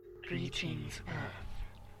Greetings, Earth.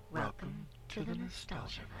 Welcome to the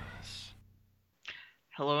Nostalgiaverse.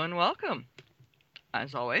 Hello and welcome.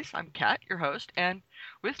 As always, I'm Kat, your host, and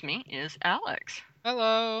with me is Alex.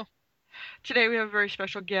 Hello. Today we have a very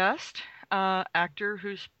special guest, actor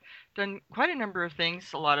who's done quite a number of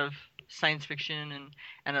things, a lot of science fiction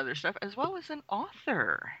and other stuff, as well as an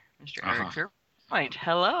author, Mr. Eric Aha. Pierpoint.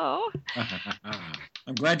 Hello.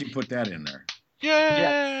 I'm glad you put that in there.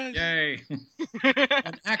 Yes. Yes. Yay.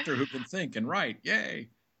 An actor who can think and write. Yay.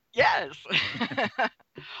 Yes.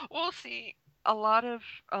 Well, see, a lot of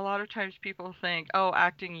times people think, "Oh,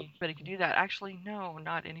 acting, anybody can do that." Actually, no,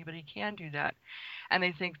 not anybody can do that. And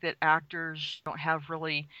they think that actors don't have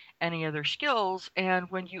really any other skills. And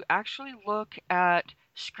when you actually look at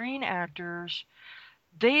screen actors,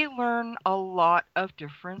 they learn a lot of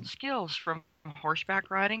different skills from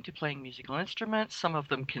horseback riding to playing musical instruments. Some of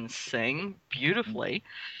them can sing beautifully.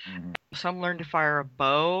 Mhm. Some learn to fire a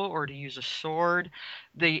bow or to use a sword.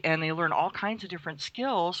 They learn all kinds of different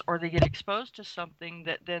skills, or they get exposed to something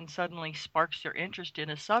that then suddenly sparks their interest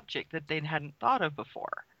in a subject that they hadn't thought of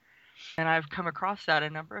before. And I've come across that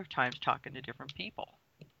a number of times talking to different people.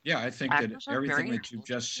 Yeah, I think that Actors are everything very that you've intelligent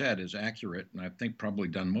just said people. is accurate, and I think probably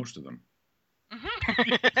done most of them.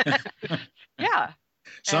 Yeah,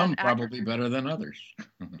 and Some actors probably are better than others.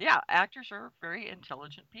 yeah, actors are very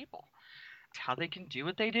intelligent people. It's how they can do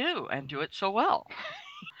what they do and do it so well.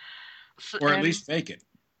 So, Or at and least fake it.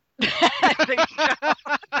 there you go.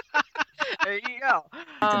 There you go. You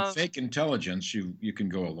can Um, fake intelligence, you can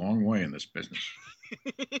go a long way in this business.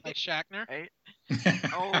 Like Shackner. right?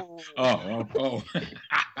 Oh, Oh.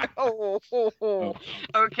 oh. Oh.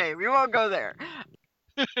 Okay, we won't go there.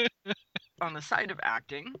 On the side of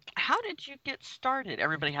acting, how did you get started?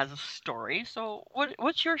 Everybody has a story, so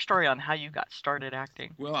what's your story on how you got started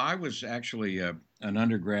acting? Well, I was actually an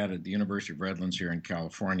undergrad at the University of Redlands here in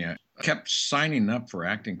California. I kept signing up for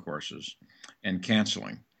acting courses and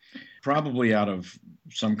canceling, probably out of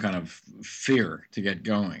some kind of fear to get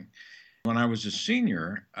going. When I was a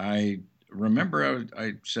senior, I remember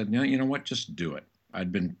I said, you know what, just do it.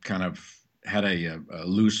 I'd been kind of had a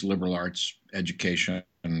loose liberal arts education,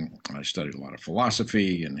 and I studied a lot of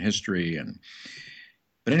philosophy and history.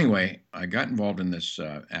 But anyway, I got involved in this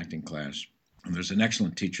acting class, and there's an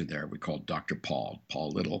excellent teacher there we called Dr. Paul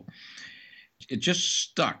Little. It just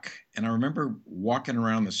stuck, and I remember walking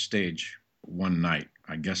around the stage one night.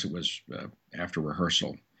 I guess it was after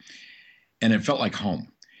rehearsal, and it felt like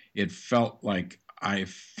home. It felt like I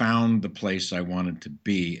found the place I wanted to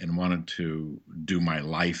be and wanted to do my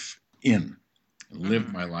life in, live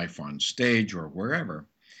Mm-hmm. my life on stage or wherever.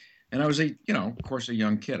 And I was of course, a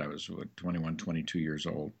young kid. I was 21, 22 years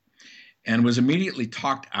old, and was immediately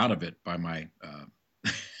talked out of it by my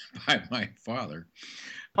by my father,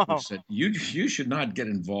 who Oh, said, "You should not get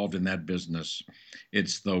involved in that business.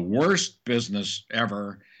 It's the worst business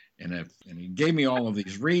ever." And he gave me all of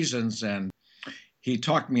these reasons, and he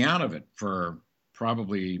talked me out of it for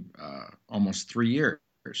probably almost 3 years.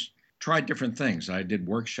 Tried different things. I did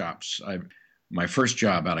workshops. My first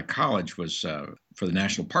job out of college was for the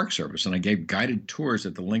National Park Service, and I gave guided tours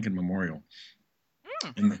at the Lincoln Memorial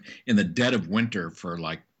mm. in the dead of winter for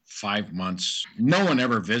like 5 months. No one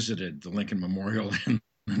ever visited the Lincoln Memorial in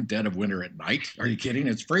the dead of winter at night. Are you kidding?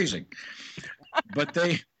 It's freezing. But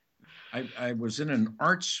I was in an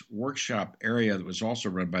arts workshop area that was also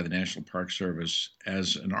run by the National Park Service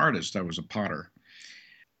as an artist. I was a potter.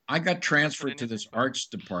 I got What transferred an to this interesting. arts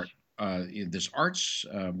department.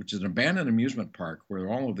 Which is an abandoned amusement park where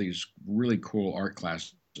all of these really cool art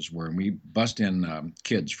classes were, and we bust in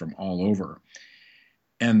kids from all over.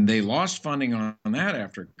 And they lost funding on that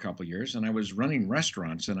after a couple of years, and I was running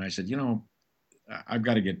restaurants, and I said, I've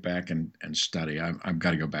got to get back and study. I've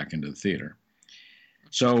got to go back into the theater.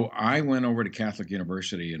 So I went over to Catholic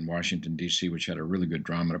University in Washington, D.C., which had a really good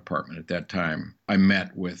drama department at that time. I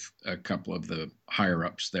met with a couple of the higher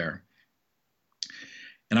ups there.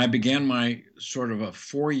 And I began my sort of a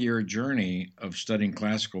 4-year journey of studying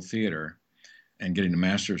classical theater and getting a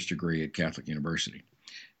master's degree at Catholic University.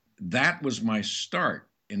 That was my start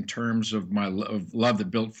in terms of my love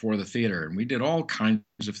that built for the theater. And we did all kinds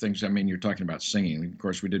of things. I mean, you're talking about singing. Of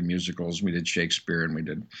course, we did musicals, we did Shakespeare, and we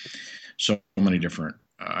did so many different,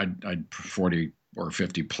 I'd 40 or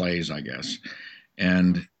 50 plays, I guess.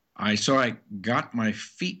 And I got my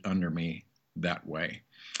feet under me that way.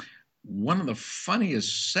 One of the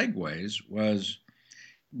funniest segues was,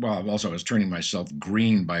 well, also I was turning myself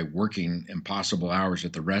green by working impossible hours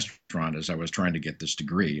at the restaurant as I was trying to get this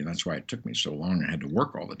degree. And that's why it took me so long. I had to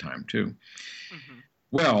work all the time, too. Mm-hmm.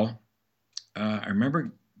 Well, I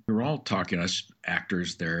remember we were all talking, us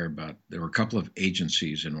actors there, about there were a couple of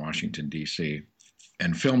agencies in Washington, D.C.,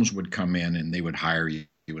 and films would come in and they would hire you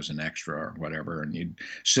as an extra or whatever, and you'd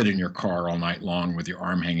sit in your car all night long with your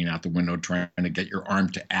arm hanging out the window trying to get your arm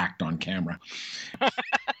to act on camera.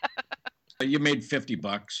 You made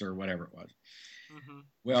 $50 or whatever it was. Mm-hmm.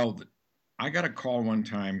 Well, I got a call one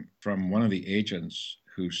time from one of the agents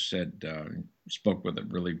who said, spoke with a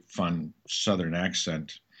really fun Southern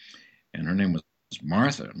accent, and her name was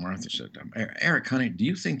Martha. And Martha said, Eric, honey, do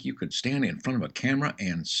you think you could stand in front of a camera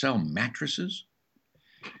and sell mattresses?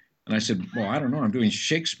 And I said, well, I don't know. I'm doing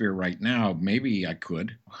Shakespeare right now. Maybe I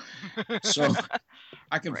could. So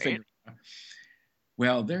I can figure it out.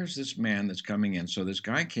 Well, there's this man that's coming in. So this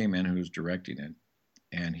guy came in who's directing it,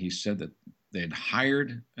 and he said that they'd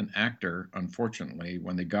hired an actor, unfortunately,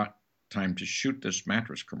 when they got time to shoot this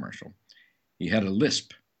mattress commercial. He had a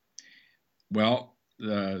lisp. Well,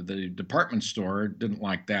 the department store didn't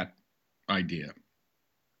like that idea.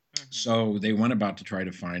 Mm-hmm. So they went about to try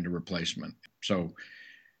to find a replacement. So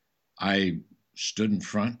I stood in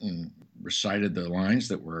front and recited the lines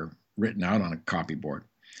that were written out on a copyboard.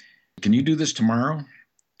 Can you do this tomorrow?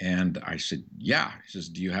 And I said, yeah. He says,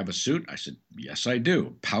 do you have a suit? I said, yes, I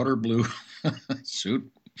do. Powder blue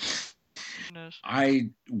suit. Nice. I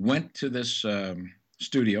went to this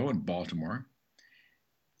studio in Baltimore.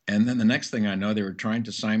 And then the next thing I know, they were trying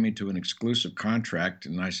to sign me to an exclusive contract.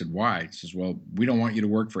 And I said, why? He says, well, we don't want you to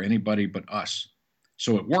work for anybody but us.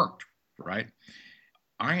 So it worked, right?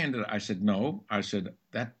 I said, no. I said,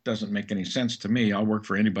 that doesn't make any sense to me. I'll work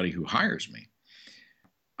for anybody who hires me.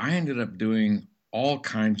 I ended up doing all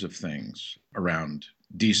kinds of things around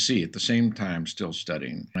DC at the same time, still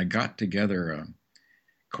studying. I got together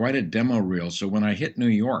quite a demo reel. So when I hit New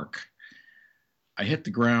York, I hit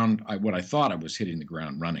the ground, what I thought I was hitting the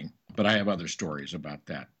ground running, but I have other stories about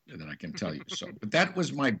that I can tell you. So, but that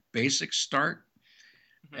was my basic start.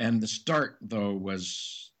 And the start, though,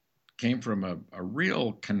 came from a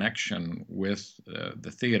real connection with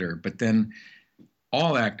the theater. But then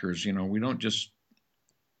all actors, we don't just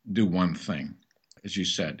do one thing. As you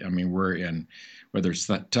said, I mean, we're in, whether it's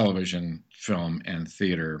television, film, and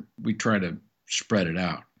theater, we try to spread it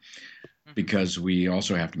out because we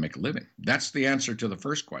also have to make a living. That's the answer to the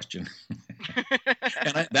first question.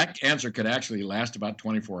 And that answer could actually last about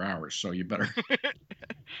 24 hours, so you better.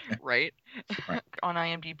 Right. On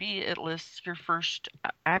IMDb, it lists your first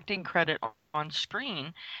acting credit on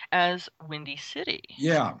screen as Windy City.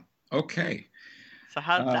 Yeah. Okay. So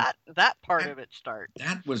how did that part of it start?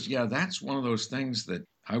 That's one of those things that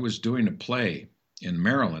I was doing a play in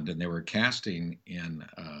Maryland, and they were casting in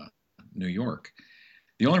New York.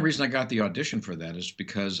 The only reason I got the audition for that is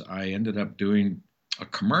because I ended up doing a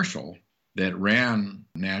commercial that ran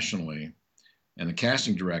nationally, and the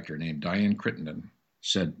casting director named Diane Crittenden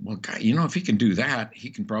said, well, God, if he can do that,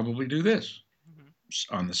 he can probably do this.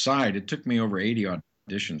 Mm-hmm. On the side, it took me over 80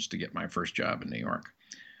 auditions to get my first job in New York.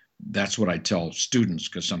 That's what I tell students,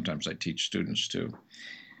 because sometimes I teach students too.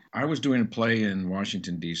 I was doing a play in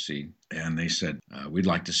Washington, D.C., and they said, we'd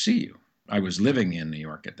like to see you. I was living in New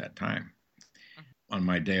York at that time. Mm-hmm. On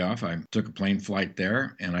my day off, I took a plane flight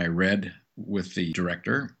there, and I read with the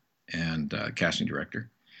director and casting director.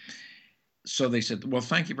 So they said, well,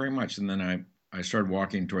 thank you very much. And then I started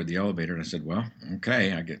walking toward the elevator, and I said, well,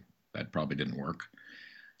 okay, that probably didn't work.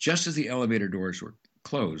 Just as the elevator doors were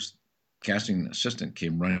closed, casting assistant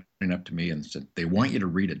came running up to me and said, they want you to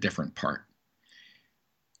read a different part.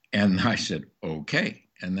 And I said, okay.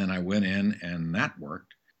 And then I went in, and that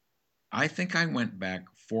worked. I think I went back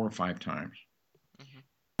 4 or 5 times. Mm-hmm.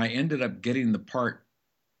 I ended up getting the part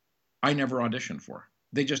I never auditioned for.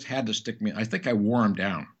 They just had to stick me. I think I wore them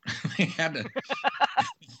down. They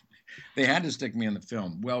had to stick me in the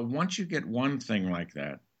film. Well, once you get one thing like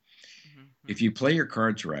that, mm-hmm. if you play your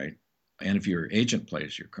cards right, and if your agent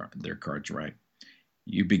plays their cards right,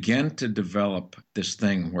 you begin to develop this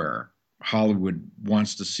thing where Hollywood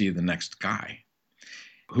wants to see the next guy.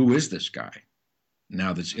 Who is this guy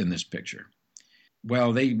now that's in this picture?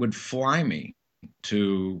 Well, they would fly me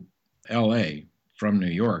to L.A. from New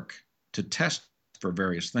York to test for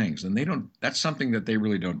various things. And that's something that they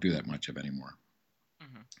really don't do that much of anymore.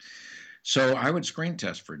 Mm-hmm. So I would screen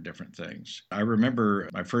test for different things. I remember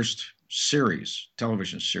my first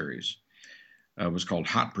television series, was called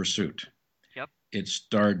Hot Pursuit. Yep. It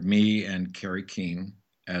starred me and Carrie Keene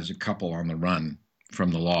as a couple on the run from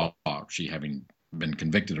the law, she having been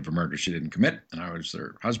convicted of a murder she didn't commit, and I was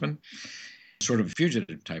their husband. Sort of a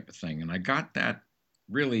fugitive type of thing. And I got that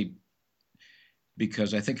really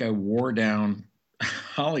because I think I wore down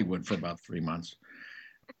Hollywood for about 3 months.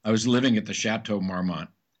 I was living at the Chateau Marmont.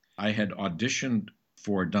 I had auditioned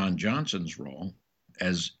for Don Johnson's role,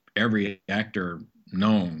 as every actor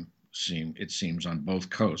known it seems on both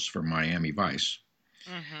coasts for Miami Vice.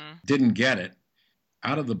 Mm-hmm. Didn't get it.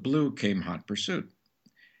 Out of the blue came Hot Pursuit.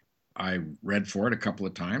 I read for it a couple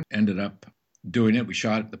of times, ended up doing it. We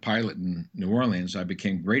shot the pilot in New Orleans. I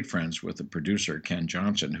became great friends with the producer, Ken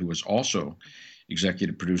Johnson, who was also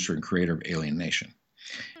executive producer and creator of Alien Nation.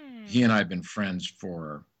 He and I have been friends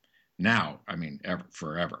for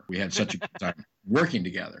forever. We had such a good time working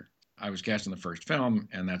together. I was cast in the first film,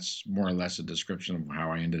 and that's more or less a description of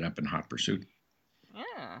how I ended up in Hot Pursuit.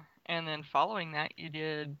 Yeah. And then following that, you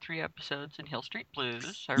did 3 episodes in Hill Street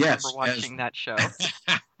Blues. I Yes, remember watching that show.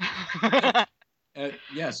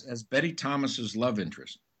 Yes, as Betty Thomas's love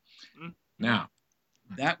interest. Now,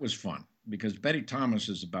 that was fun because Betty Thomas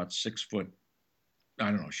is about 6 foot. I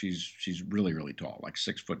don't know. She's really, really tall, like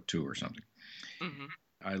 6'2" or something. Mm-hmm.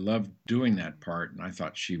 I loved doing that part, and I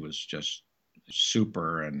thought she was just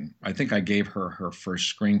super. And I think I gave her first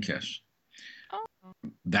screen kiss. Oh.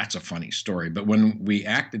 That's a funny story. But when we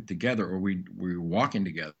acted together, or we were walking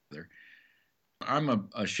together, I'm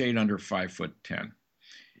a shade under 5'10".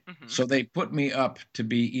 Mm-hmm. So they put me up to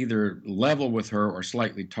be either level with her or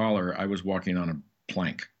slightly taller. I was walking on a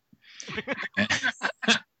plank.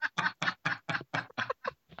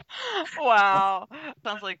 Wow.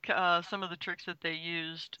 Sounds like some of the tricks that they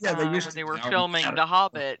used Yeah, they used when to they were now filming The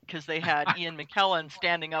Hobbit, because they had Ian McKellen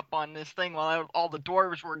standing up on this thing while all the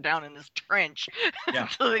dwarves were down in this trench. Yeah.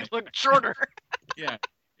 So they looked shorter. Yeah.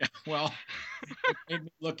 Well, it made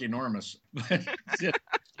me look enormous.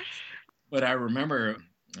 But I remember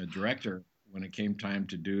a director, when it came time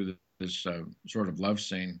to do this sort of love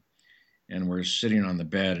scene, and we're sitting on the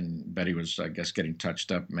bed, and Betty was, I guess, getting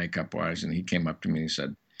touched up makeup wise, and he came up to me and he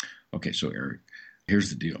said, "Okay, so Eric, here's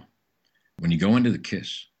the deal. When you go into the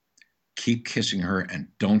kiss, keep kissing her and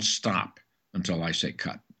don't stop until I say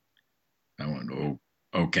cut." I went, "Oh,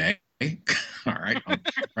 okay." All right, I'll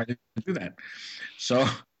try to do that. So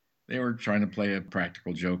they were trying to play a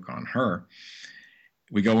practical joke on her.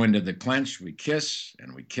 We go into the clench, we kiss,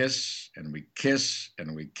 and we kiss, and we kiss,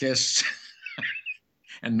 and we kiss.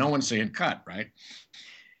 And no one's saying cut, right?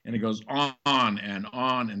 And it goes on and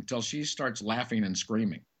on until she starts laughing and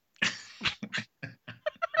screaming.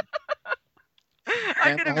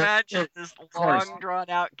 I can imagine this long,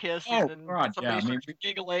 drawn-out kiss, Oh, and then God, somebody yeah. starts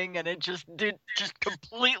giggling, and it just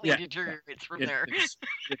completely deteriorates from there.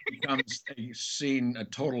 It becomes a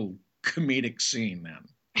total comedic scene then.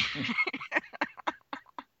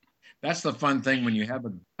 That's the fun thing when you have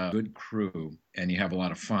a good crew and you have a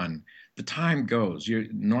lot of fun. The time goes. You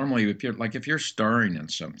normally, if you're starring in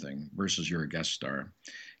something versus you're a guest star,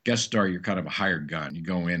 you're kind of a hired gun. You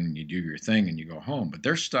go in and you do your thing and you go home. But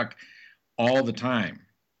they're stuck all the time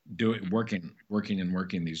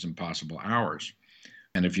working these impossible hours.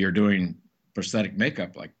 And if you're doing prosthetic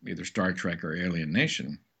makeup like either Star Trek or Alien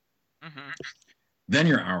Nation, then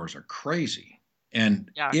your hours are crazy.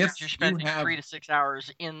 And if you're spending 3 to 6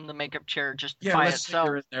 hours in the makeup chair just by let's itself, say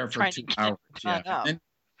you're in there for 2 hours, and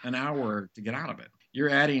an hour to get out of it. You're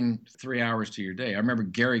adding 3 hours to your day. I remember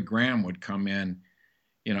Gary Graham would come in.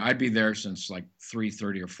 I'd be there since like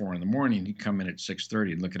 3:30 or 4 in the morning. He'd come in at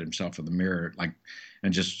 6:30 and look at himself in the mirror,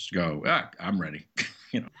 and just go, "I'm ready."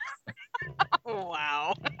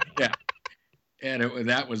 Wow. Yeah, and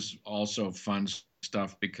that was also fun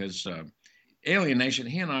stuff because. Alien Nation,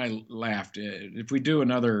 he and I laughed. If we do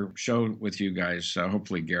another show with you guys,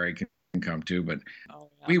 hopefully Gary can come too, but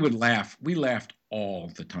we would laugh. We laughed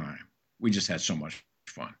all the time. We just had so much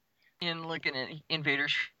fun. In looking at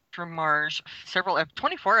Invaders from Mars,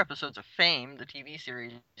 24 episodes of Fame, the TV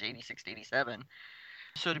series, 86 to 87.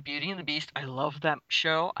 Episode of Beauty and the Beast, I love that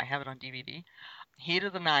show. I have it on DVD. Heat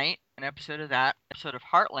of the Night, an episode of that. Episode of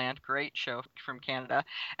Heartland, great show from Canada.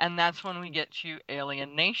 And that's when we get to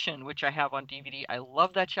Alien Nation, which I have on DVD. I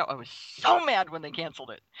love that show. I was so mad when they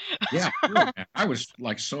canceled it. Yeah, I was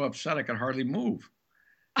so upset I could hardly move.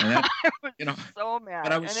 And that, I was so mad.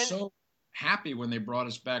 But I was so happy when they brought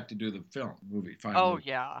us back to do the movie.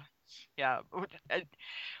 Yeah. It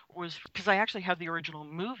was because I actually have the original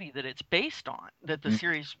movie that it's based on, that the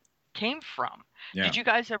series came from. Yeah. Did you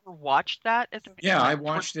guys ever watch that at the beginning? Yeah, I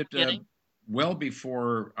watched it well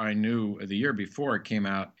before I knew, the year before it came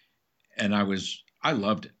out, and I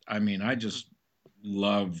loved it. I mean, I just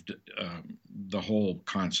loved the whole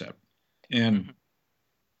concept. And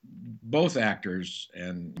both actors,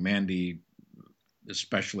 and Mandy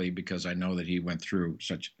especially, because I know that he went through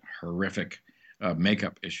such horrific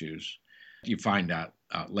makeup issues. You find out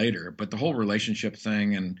later, but the whole relationship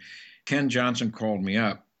thing, and Ken Johnson called me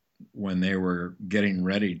up when they were getting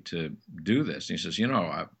ready to do this. And he says,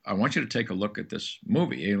 I want you to take a look at this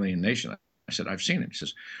movie, Alien Nation. I said, I've seen it. He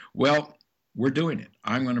says, well, we're doing it.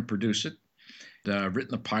 I'm going to produce it. I've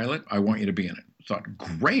written the pilot. I want you to be in it. I thought,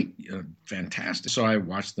 great, fantastic. So I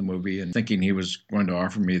watched the movie and thinking he was going to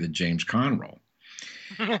offer me the James Caan role.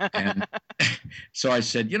 And so I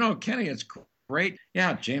said, Kenny, it's great.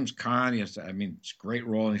 Yeah, James Caan. Yes, I mean, it's a great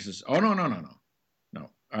role. And he says, oh, no.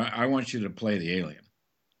 I want you to play the alien.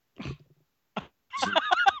 I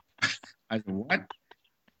said, what?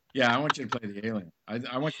 Yeah, I want you to play the alien.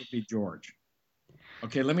 I want you to be George.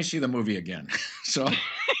 Okay, let me see the movie again. So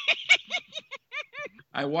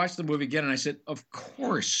I watched the movie again and I said, of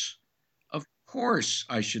course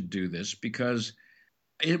I should do this because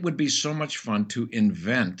it would be so much fun to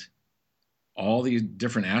invent all these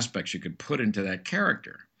different aspects you could put into that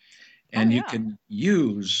character. And you can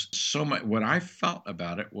use so much. What I felt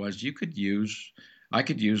about it was I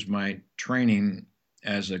could use my training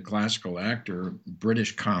as a classical actor,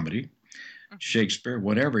 British comedy, Shakespeare,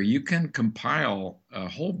 whatever. You can compile a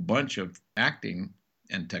whole bunch of acting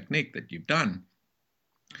and technique that you've done.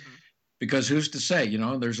 Because who's to say,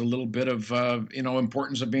 there's a little bit of,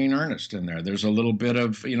 importance of being earnest in there. There's a little bit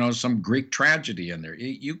of, some Greek tragedy in there.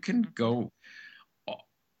 You can go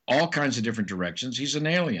all kinds of different directions. He's an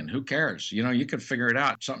alien. Who cares? You could figure it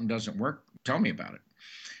out. If something doesn't work, tell me about it.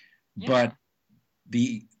 Yeah. But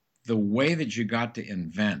the way that you got to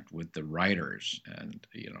invent with the writers, and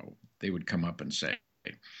they would come up and say,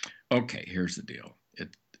 okay, here's the deal.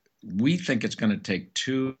 We think it's going to take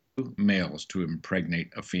 2 males to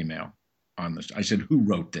impregnate a female on this. I said, who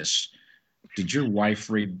wrote this? Did your wife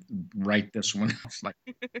write this one? It's like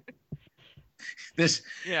this.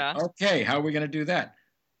 Yeah. Okay, how are we going to do that?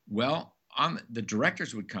 Well, the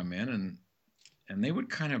directors would come in and they would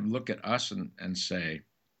kind of look at us and say,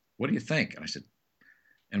 what do you think? And I said,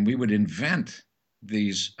 and we would invent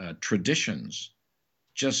these traditions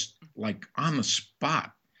just like on the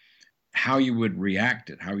spot, how you would react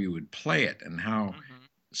it, how you would play it, and how,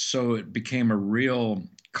 so it became a real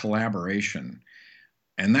collaboration.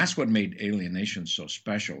 And that's what made Alien Nation so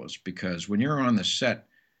special, is because when you're on the set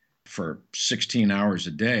for 16 hours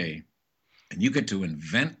a day and you get to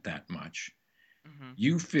invent that much,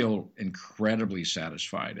 you feel incredibly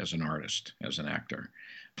satisfied as an artist, as an actor.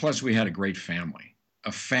 Plus, we had a great family,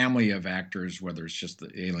 a family of actors, whether it's just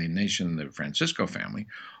the Alien Nation, the Francisco family,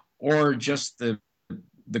 or just the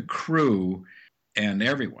crew, and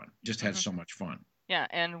everyone just had so much fun. Yeah,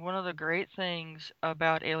 and one of the great things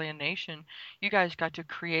about Alien Nation, you guys got to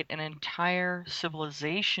create an entire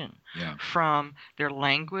civilization from their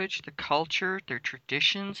language, the culture, their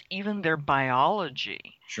traditions, even their biology.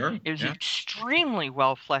 Sure. It was extremely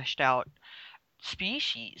well fleshed out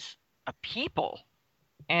species, a people,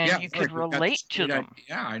 and you could relate to them.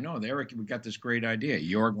 Yeah, I know. Eric, we got this great idea.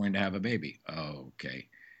 You're going to have a baby. Okay.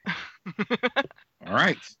 All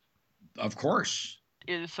right. Of course.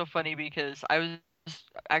 It is so funny because I was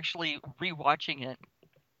actually rewatching it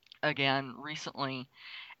again recently,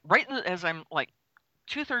 right as I'm like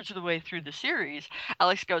 2/3 of the way through the series.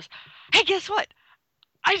 Alex goes, hey, guess what?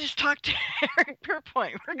 I just talked to Eric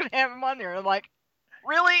Pierpoint. We're going to have him on there. I'm like,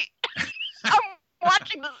 really? I'm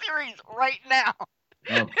watching the series right now.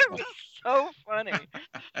 Oh, it was so funny.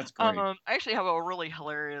 That's great. I actually have a really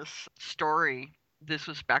hilarious story. This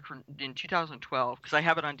was back in 2012 because I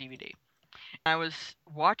have it on DVD. I was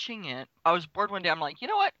watching it. I was bored one day. I'm like, you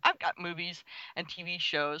know what? I've got movies and TV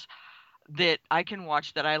shows that I can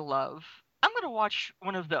watch that I love. I'm going to watch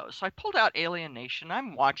one of those. So I pulled out Alien Nation.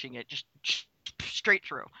 I'm watching it just straight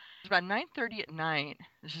through. It's about 9:30 at night.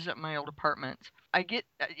 This is at my old apartment.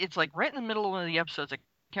 It's like right in the middle of one of the episodes. I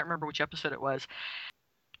can't remember which episode it was.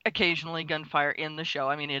 Occasionally gunfire in the show.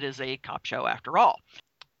 I mean, it is a cop show after all.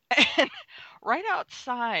 And right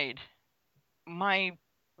outside my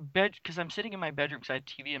bed, because I'm sitting in my bedroom because I had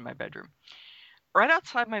TV in my bedroom. Right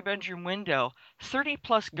outside my bedroom window, 30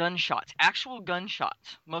 plus gunshots, actual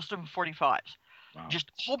gunshots, most of them 45s. Wow. Just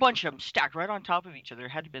a whole bunch of them stacked right on top of each other. There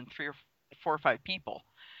had to have been 3 or 4 or 5 people.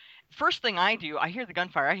 First thing I do, I hear the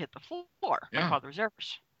gunfire, I hit the floor. Yeah. My father's Air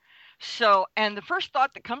Force. So, and the first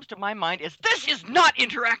thought that comes to my mind is, this is not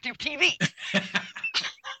interactive TV.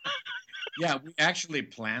 Yeah, we actually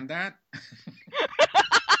planned that.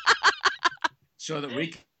 So that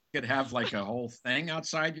we could have like a whole thing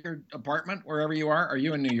outside your apartment, wherever you are. Are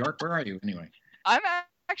you in New York? Where are you anyway? I'm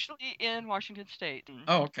actually in Washington State.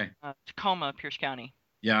 Oh, okay. Tacoma, Pierce County.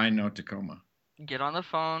 Yeah, I know Tacoma. Get on the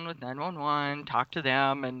phone with 911, talk to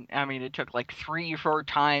them, and I mean, it took like 3 or 4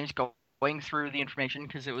 times going through the information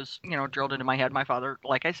because it was, drilled into my head. My father,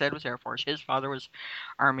 like I said, was Air Force. His father was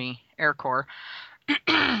Army Air Corps.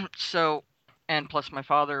 So, and plus my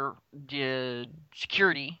father did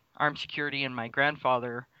security, armed security, and my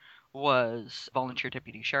grandfather was volunteer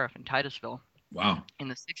deputy sheriff in Titusville Wow. in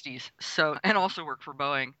the 60s. So, and also worked for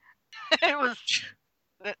Boeing. It was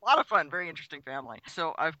a lot of fun, very interesting family.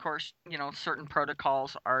 So, of course, certain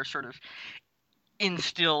protocols are sort of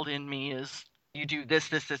instilled in me as you do this,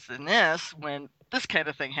 this, this, and this when this kind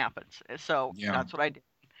of thing happens. So Yeah. that's what I did.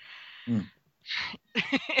 Hmm.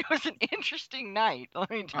 It was an interesting night,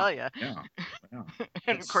 let me Wow. tell you. Yeah. Yeah. And of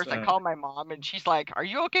That's course, I called my mom, and she's like, "Are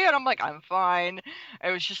you okay?" And I'm like, "I'm fine."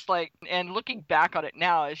 It was just like, and looking back on it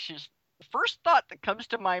now, it's just the first thought that comes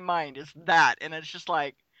to my mind is that, and it's just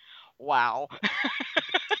like, wow.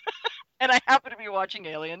 And I happen to be watching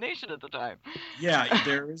Alien Nation at the time. yeah.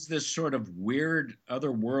 There is this sort of weird,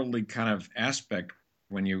 otherworldly kind of aspect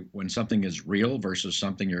when something is real versus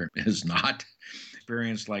something is not.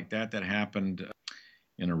 Experience like that happened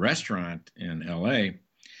in a restaurant in L.A.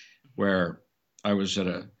 where I was at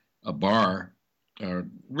a bar, a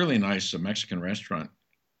really nice Mexican restaurant.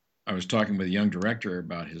 I was talking with a young director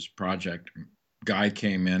about his project. Guy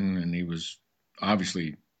came in and he was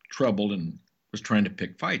obviously troubled and was trying to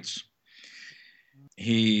pick fights.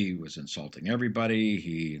 He was insulting everybody.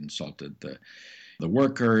 He insulted the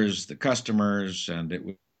workers, the customers, and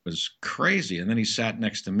it was crazy. And then he sat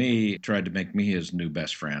next to me, tried to make me his new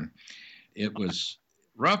best friend. It was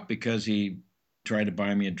rough because he tried to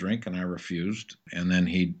buy me a drink and I refused. And then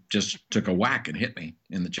he just took a whack and hit me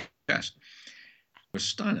in the chest. I was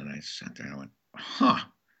stunned and I sat there and I went, huh,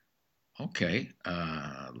 okay.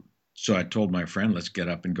 So I told my friend, let's get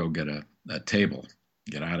up and go get a table,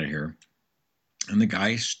 get out of here. And the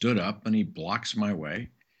guy stood up and he blocks my way.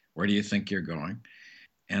 Where do you think you're going?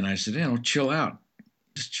 And I said, chill out.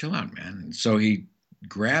 Just chill out, man. And so he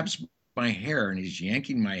grabs my hair and he's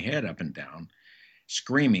yanking my head up and down,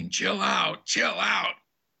 screaming, chill out, chill out.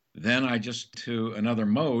 Then I just, to another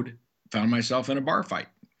mode, found myself in a bar fight.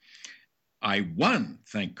 I won,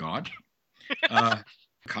 thank God.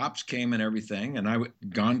 Cops came and everything, and I had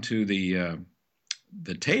gone to the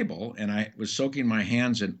table, and I was soaking my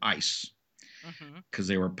hands in ice because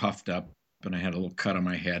they were puffed up, and I had a little cut on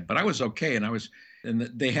my head. But I was okay, and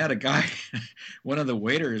they had a guy, one of the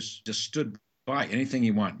waiters just stood by. Anything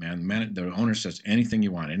you want, man. The owner says anything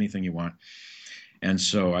you want, anything you want. And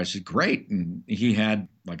so I said, great. And he had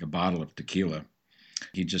like a bottle of tequila.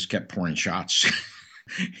 He just kept pouring shots.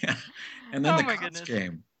 Yeah. And then Oh the my cops goodness.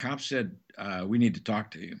 came. Cops said, we need to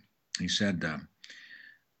talk to you. He said,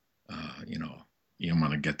 you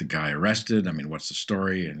want to get the guy arrested? I mean, what's the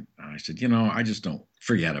story? And I said, I just don't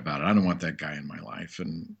forget about it. I don't want that guy in my life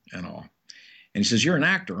and all. And he says, you're an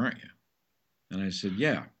actor, aren't you? And I said,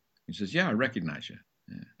 yeah. He says, yeah, I recognize you.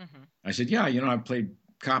 Yeah. I said, yeah, I played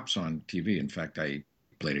cops on TV. In fact, I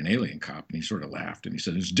played an alien cop. And he sort of laughed. And he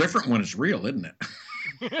said, it's different when it's real, isn't it?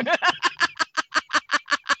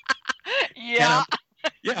 Yeah.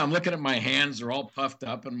 I'm looking at my hands. They're all puffed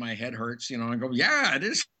up and my head hurts, I go, yeah, it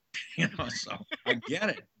is, so I get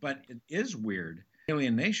it. But it is weird.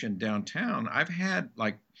 Alien Nation downtown, I've had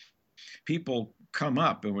like people come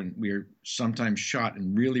up and when we're sometimes shot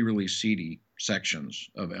in really, really seedy sections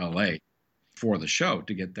of LA for the show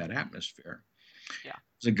to get that atmosphere. Yeah.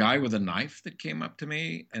 There's a guy with a knife that came up to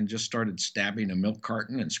me and just started stabbing a milk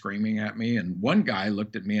carton and screaming at me. And one guy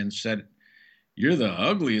looked at me and said, you're the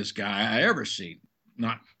ugliest guy I ever seen.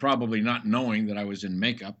 Probably not knowing that I was in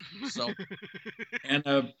makeup. So, and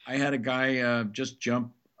I had a guy just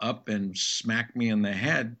jump up and smack me in the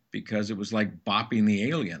head because it was like bopping the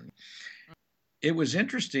alien. It was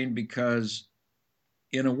interesting because,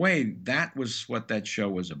 in a way, that was what that show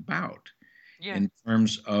was about. Yeah. In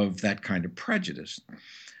terms of that kind of prejudice.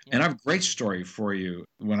 Yeah. And I have a great story for you.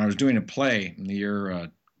 When I was doing a play in the year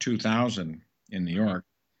 2000 in New York,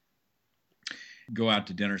 go out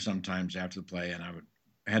to dinner sometimes after the play, and I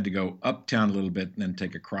had to go uptown a little bit and then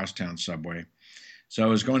take a crosstown subway. So I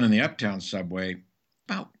was going in the uptown subway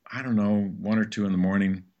about, I don't know, 1 or 2 in the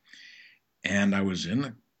morning, and I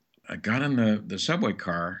got in the subway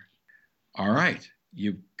car. All right,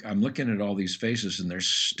 I'm looking at all these faces, and they're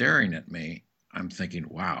staring at me. I'm thinking,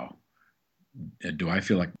 wow, do I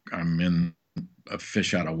feel like I'm in a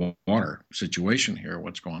fish out of water situation here?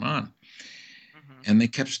 What's going on? And they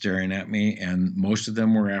kept staring at me, and most of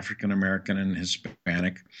them were African American and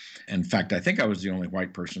Hispanic. In fact, I think I was the only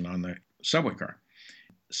white person on the subway car.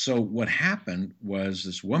 So what happened was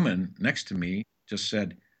this woman next to me just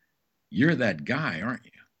said, you're that guy, aren't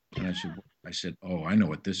you? And I said, oh, I know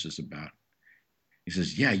what this is about. He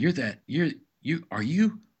says, yeah,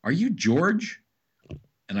 are you George?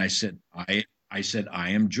 And I said, I said, I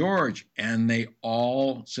am George. And they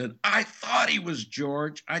all said, I thought he was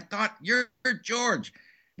George. I thought you're George.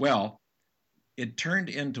 Well, it turned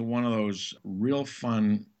into one of those real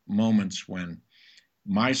fun moments when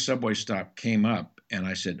my subway stop came up and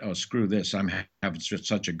I said, oh, screw this. I'm having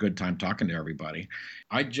such a good time talking to everybody.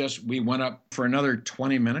 We went up for another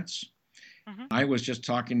 20 minutes. Mm-hmm. I was just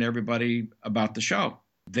talking to everybody about the show.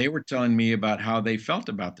 They were telling me about how they felt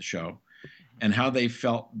about the show and how they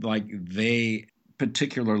felt like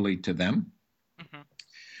particularly to them. Mm-hmm.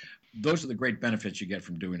 Those are the great benefits you get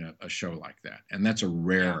from doing a show like that. And that's a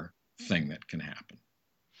rare thing that can happen.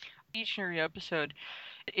 Each and every episode,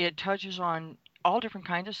 it touches on all different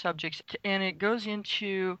kinds of subjects, and it goes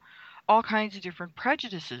into all kinds of different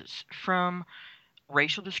prejudices, from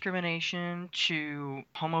racial discrimination to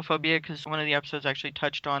homophobia, because one of the episodes actually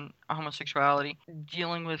touched on homosexuality,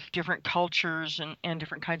 dealing with different cultures and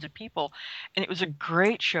different kinds of people. And it was a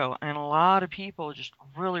great show, and a lot of people just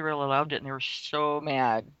really, really loved it, and they were so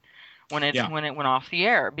mad when it went off the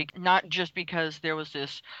air. Not just because there was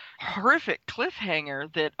this horrific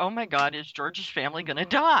cliffhanger that, oh my God, is George's family going to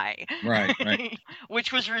die? Right.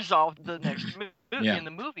 Which was resolved the next in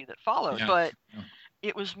the movie that followed. But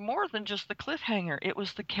it was more than just the cliffhanger. It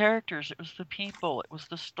was the characters. It was the people. It was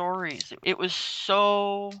the stories. It was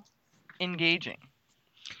so engaging.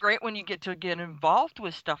 Great when you get involved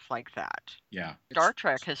with stuff like that. Yeah. Star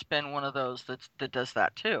Trek has been one of those that does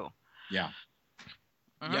that too. Yeah.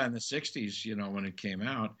 Mm-hmm. Yeah, in the 60s, when it came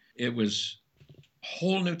out, it was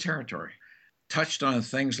whole new territory. Touched on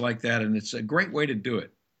things like that, and it's a great way to do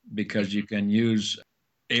it because you can use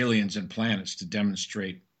aliens and planets to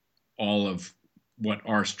demonstrate all of what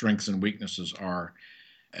our strengths and weaknesses are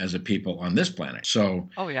as a people on this planet. So,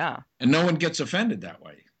 and no one gets offended that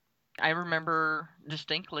way. I remember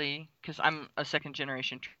distinctly, because I'm a second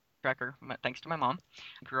generation Trekker, thanks to my mom.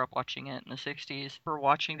 I grew up watching it in the 60s.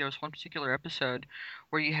 There was one particular episode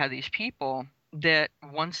where you had these people that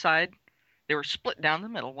one side, they were split down the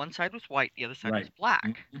middle. One side was white, the other side was black.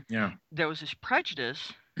 Mm-hmm. Yeah. There was this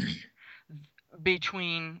prejudice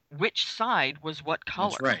between which side was what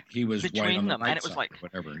color. That's right. He was between white on the them, right and it was side, like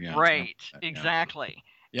whatever. Yeah. Right. Exactly.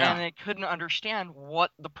 Yeah. And they couldn't understand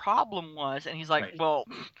what the problem was, and he's like, well,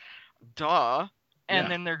 duh. And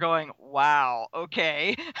then they're going, wow,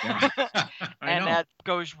 okay. Yeah. And that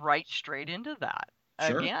goes right straight into that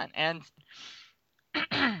again. And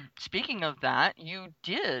speaking of that, you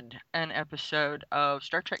did an episode of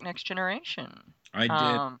Star Trek Next Generation. I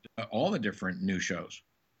did all the different new shows.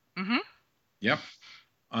 Mm-hmm. Yep.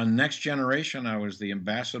 On Next Generation, I was the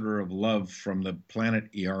ambassador of love from the planet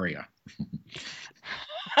Iaria.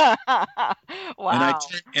 Wow.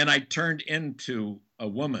 And I turned into a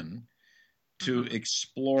woman to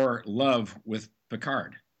explore love with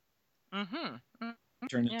Picard. Mm-hmm.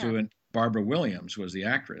 Turned into Barbara Williams was the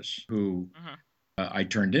actress who I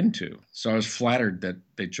turned into. So I was flattered that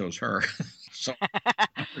they chose her. So,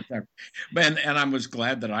 and I was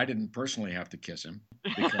glad that I didn't personally have to kiss him.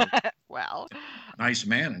 Because well, nice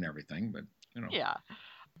man and everything, but Yeah.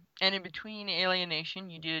 And in between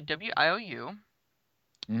Alienation, you did WIOU,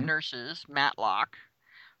 Nurses, Matlock,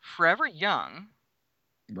 Forever Young.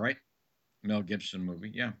 Right. Mel Gibson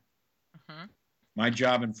movie, yeah. Mm-hmm. My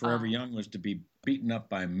job in Forever Young was to be beaten up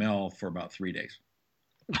by Mel for about 3 days.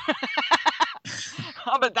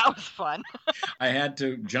 Oh, but that was fun. I had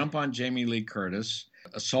to jump on Jamie Lee Curtis,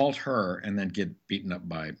 assault her, and then get beaten up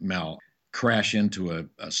by Mel, crash into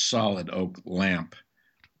a solid oak lamp.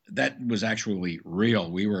 That was actually real.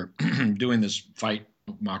 We were doing this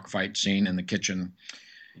mock fight scene in the kitchen,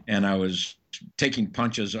 and I was taking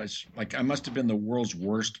punches. I must have been the world's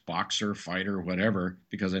worst boxer, fighter, whatever,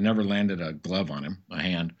 because I never landed a glove on him, a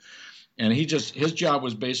hand. And his job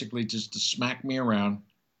was basically just to smack me around.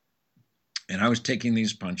 And I was taking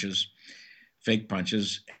these punches, fake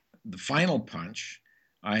punches. The final punch,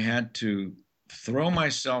 I had to throw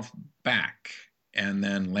myself back and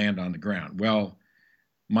then land on the ground. Well,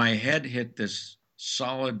 my head hit this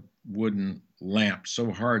solid wooden lamp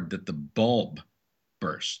so hard that the bulb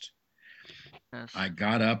burst. Yes. I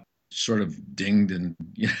got up, sort of dinged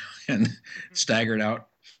and staggered out.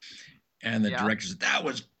 And the director said, "That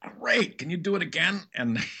was great. Can you do it again?"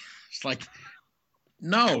 And it's like,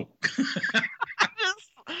 no.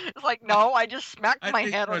 It's like, no, I just smacked my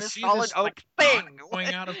head on a solid oak thing.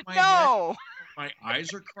 Going out of my head. My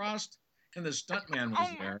eyes are crossed, and the stuntman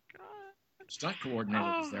was there. Stunt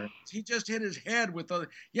coordinator was there. He just hit his head with it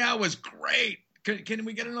was great. Can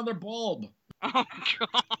we get another bulb? Oh,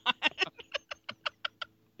 God.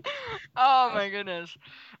 Oh my goodness.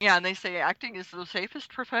 Yeah, and they say acting is the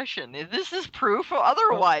safest profession. This is proof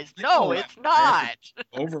otherwise. I No, know. it's I have to, not.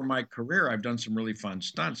 over my career, I've done some really fun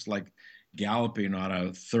stunts, like galloping on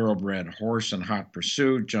a thoroughbred horse in hot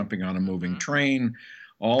pursuit, jumping on a moving Mhm. train,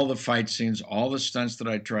 all the fight scenes, all the stunts that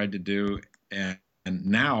I tried to do. And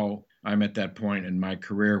now I'm at that point in my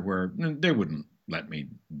career where they wouldn't let me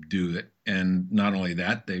do it. And not only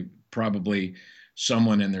that, they probably,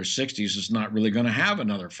 someone in their 60s is not really going to have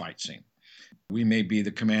another fight scene. We may be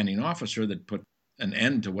the commanding officer that put an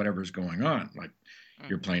end to whatever's going on. Like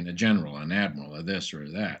you're Mhm. playing a general, an admiral, or this or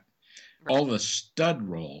that. Right. All the stud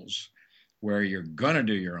roles where you're going to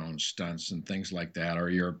do your own stunts and things like that, or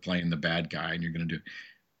you're playing the bad guy and you're going to do,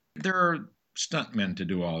 there are stuntmen to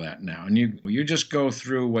do all that now. And you just go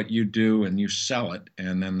through what you do and you sell it,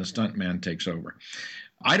 and then the stuntman takes over.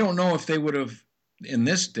 I don't know if they would have in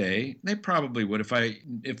this day. They probably would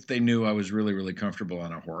if they knew I was really really comfortable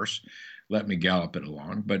on a horse, let me gallop it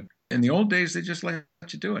along. But in the old days, they just let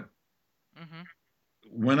you do it. Mhm.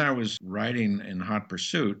 When I was riding in hot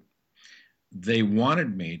pursuit, they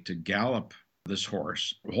wanted me to gallop this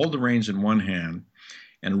horse, hold the reins in one hand,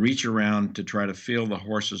 and reach around to try to feel the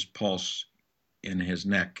horse's pulse in his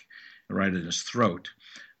neck, right at his throat.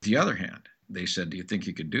 The other hand, they said, "Do you think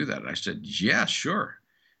you could do that?" I said, "Yeah, sure."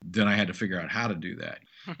 Then I had to figure out how to do that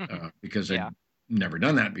because Yeah. I'd never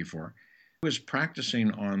done that before. I was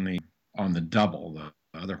practicing on the double, the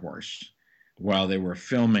other horse, while they were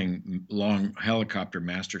filming long helicopter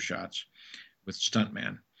master shots with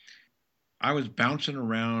stuntman. I was bouncing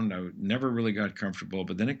around. I never really got comfortable,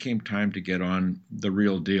 but then it came time to get on the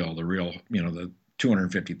real deal, the real, the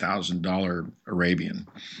 $250,000 Arabian.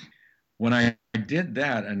 When I did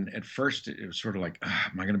that, and at first it was sort of like,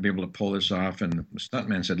 am I going to be able to pull this off? And the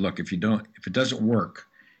stuntman said, "Look, if it doesn't work,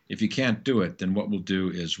 if you can't do it, then what we'll do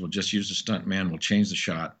is we'll just use the stuntman, we'll change the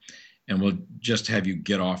shot, and we'll just have you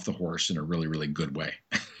get off the horse in a really, really good way,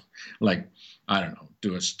 like I don't know,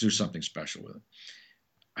 do something special with it."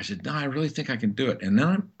 I said, "No, I really think I can do it." And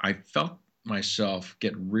then I felt myself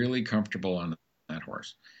get really comfortable on that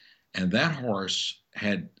horse, and that horse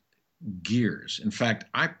had gears. In fact,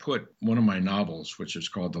 I put one of my novels, which is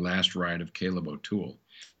called The Last Ride of Caleb O'Toole.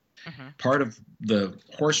 Mhm. Part of the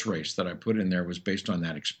horse race that I put in there was based on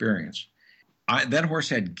that experience. That horse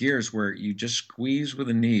had gears where you just squeeze with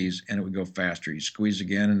the knees and it would go faster. You squeeze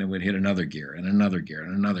again and it would hit another gear and another gear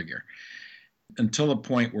and another gear until the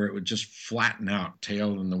point where it would just flatten out,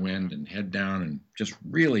 tail in the wind and head down and just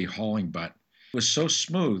really hauling butt. It was so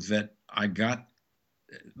smooth that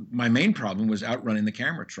my main problem was outrunning the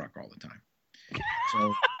camera truck all the time.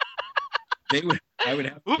 So I would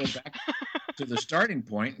have to go Oops. back to the starting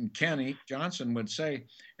point, and Kenny Johnson would say,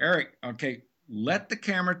 "Eric, okay, let the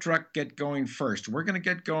camera truck get going first. We're going to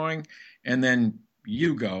get going, and then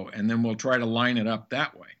you go, and then we'll try to line it up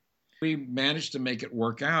that way." We managed to make it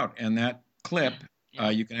work out, and that clip Yeah.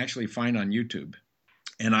 you can actually find on YouTube.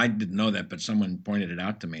 And I didn't know that, but someone pointed it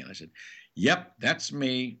out to me, and I said, "Yep, that's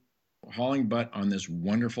me hauling butt on this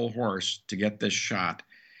wonderful horse to get this shot."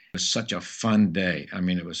 It was such a fun day. I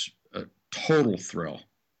mean, it was a total thrill.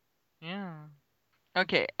 Yeah.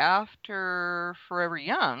 Okay, after Forever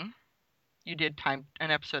Young, you did an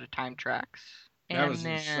episode of Time Tracks. That And was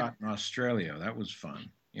then shot in Australia. That was fun.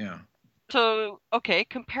 Yeah. so okay,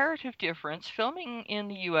 comparative difference filming in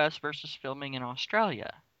the US versus filming in Australia.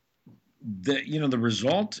 The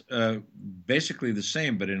result basically the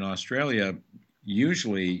same, but in Australia,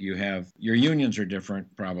 usually you have your unions are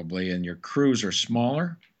different probably, and your crews are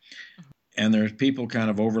smaller, and there's people kind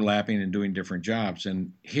of overlapping and doing different jobs.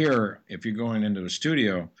 And here, if you're going into a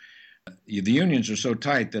studio, the unions are so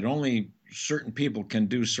tight that only certain people can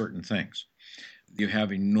do certain things. You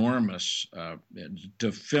have enormous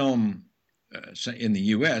to film in the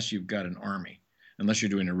U.S. You've got an army, unless you're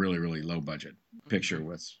doing a really really low budget picture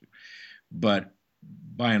with. But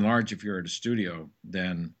by and large, if you're at a studio,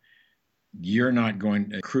 then you're not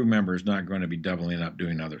going. A crew member is not going to be doubling up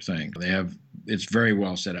doing other things. It's very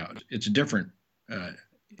well set out. It's uh,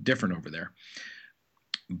 different over there.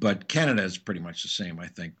 But Canada is pretty much the same, I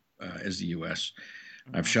think, as the U.S.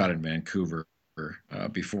 I've Mhm. shot in Vancouver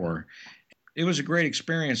before. It was a great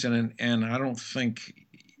experience, and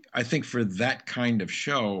I think for that kind of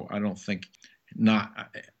show, I don't think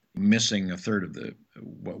not missing a third of the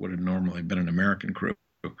what would have normally been an American crew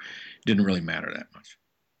didn't really matter that much.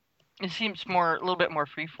 It seems a little bit more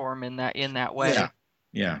freeform in that Yeah, way,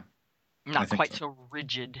 yeah, I not think quite so. so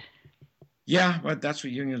rigid. Yeah, but that's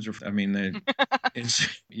what unions are. I mean,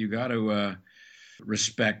 it's you got to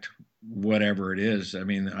respect whatever it is. I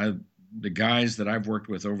mean, the guys that I've worked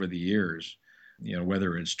with over the years,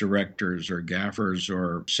 whether it's directors or gaffers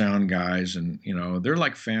or sound guys, and they're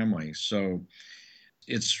like family. So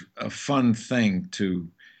it's a fun thing to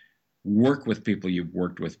work with people you've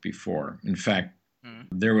worked with before. In fact,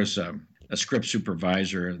 there was a script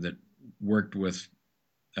supervisor that worked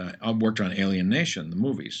on Alien Nation, the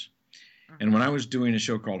movies. And when I was doing a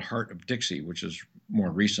show called Heart of Dixie, which is more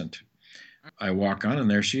recent, I walk on and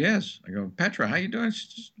there she is. I go, Petra, how you doing?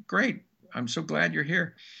 She's great. I'm so glad you're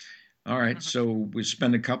here. All right. So we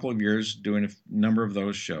spent a couple of years doing a number of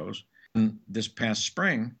those shows. And this past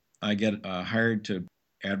spring, I get hired to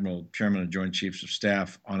Admiral Chairman of Joint Chiefs of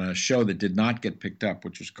Staff on a show that did not get picked up,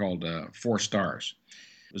 which was called 4 Stars.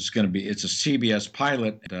 It's a CBS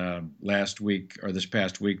pilot. This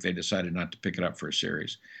past week, they decided not to pick it up for a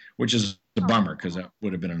series, which is a bummer because that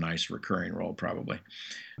would have been a nice recurring role probably.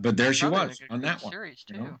 But there she was on that one. Series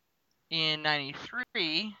too. In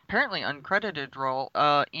 '93, apparently uncredited role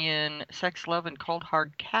in Sex, Love, and Cold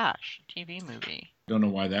Hard Cash TV movie. Don't know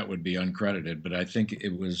why that would be uncredited, but I think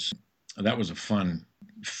that was a fun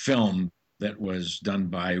film that was done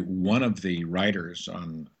by one of the writers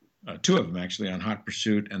on two of them actually on Hot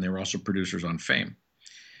Pursuit, and they were also producers on Fame.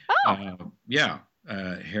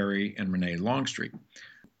 Harry and Renee Longstreet,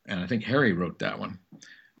 and I think Harry wrote that one.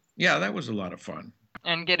 Yeah, that was a lot of fun.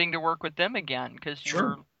 And getting to work with them again because you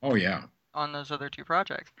were on those other 2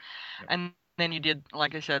 projects. Yep. And then you did,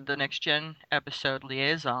 like I said, the Next Gen episode,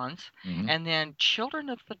 Liaisons, and then Children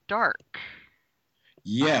of the Dark.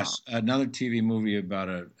 Yes, another TV movie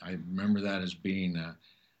I remember that as being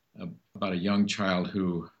about a young child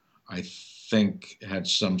who I think had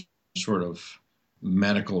some sort of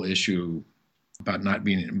medical issue about not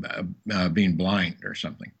being blind or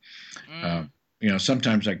something.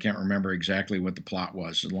 Sometimes I can't remember exactly what the plot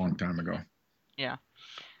was. A long time ago. Yeah.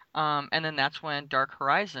 And then that's when Dark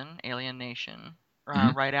Horizon, Alien Nation,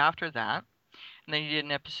 right after that. And then you did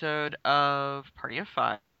an episode of Party of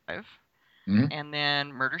Five, and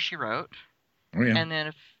then Murder, She Wrote. Oh, yeah. And then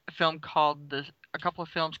a couple of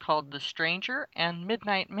films called The Stranger and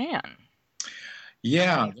Midnight Man.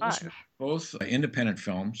 Yeah, those were both independent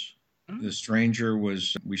films. The Stranger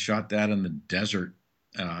we shot that in the desert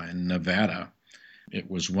in Nevada. It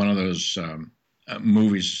was one of those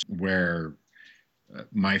movies where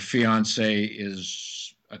my fiance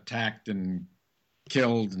is attacked and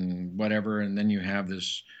killed and whatever, and then you have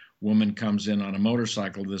this woman comes in on a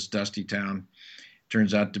motorcycle to this dusty town.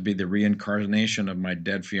 Turns out to be the reincarnation of my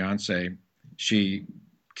dead fiance. She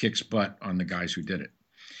kicks butt on the guys who did it.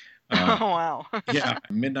 Oh, wow. Yeah,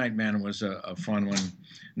 Midnight Man was a fun one.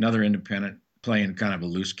 Another independent, playing kind of a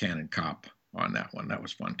loose cannon cop on that one. That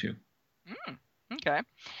was fun, too. Okay.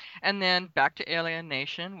 And then back to Alien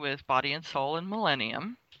Nation with Body and Soul and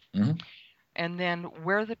Millennium. And then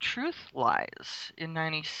Where the Truth Lies in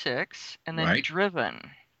 '96. And then Driven.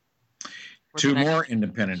 2 more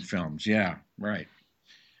independent films. Yeah, right.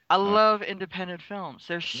 I love independent films.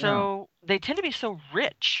 They tend to be so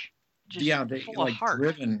rich. Full of heart.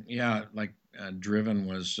 Driven. Yeah, Driven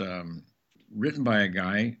was written by a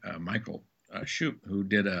guy, Michael Shoup, who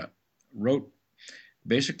wrote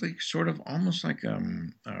basically sort of almost like a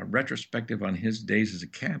retrospective on his days as a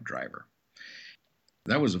cab driver.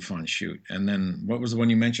 That was a fun shoot. And then what was the one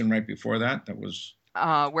you mentioned right before that? That was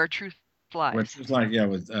Where Truth Lies. Where Truth Lies, yeah,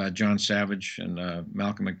 with John Savage and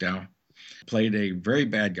Malcolm McDowell. Played a very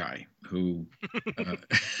bad guy who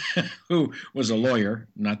was a lawyer.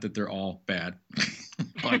 Not that they're all bad.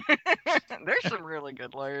 But, there's some really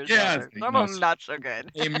good lawyers. Yeah, some of them not so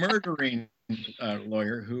good. A murdering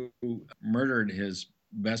lawyer who murdered his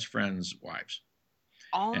best friend's wives.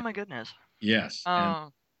 Oh, my goodness. Yes.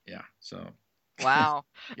 Oh. So. Wow.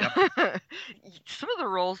 Some of the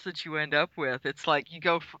roles that you end up with, it's like you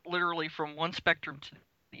go literally from one spectrum to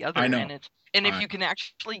the other. I know. And if you can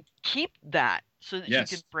actually keep that so that you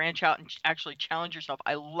can branch out and actually challenge yourself,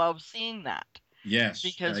 I love seeing that. Yes.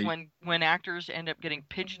 Because when actors end up getting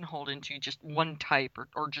pigeonholed into just one type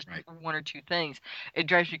or just one or 2 things, it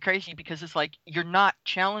drives me crazy because it's like you're not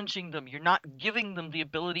challenging them. You're not giving them the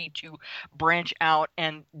ability to branch out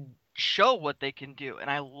and show what they can do. And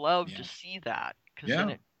I love to see that because then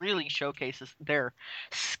it really showcases their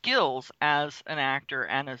skills as an actor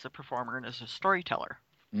and as a performer and as a storyteller.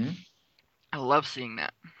 I love seeing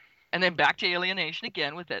that. And then back to Alienation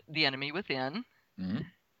again with The Enemy Within.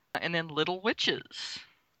 And then Little Witches.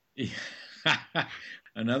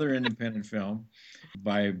 Another independent film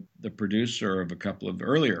by the producer of a couple of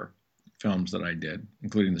earlier films that I did,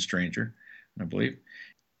 including The Stranger, I believe.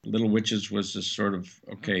 Little Witches was this sort of,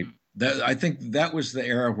 I think that was the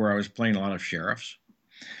era where I was playing a lot of sheriffs.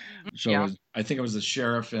 So I think I was the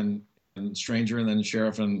sheriff in and Stranger, and then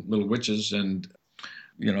Sheriff and Little Witches, and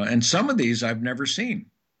and some of these I've never seen.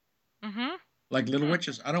 Mm-hmm. Like Little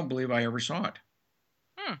Witches, I don't believe I ever saw it.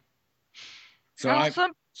 Hmm. So Well, I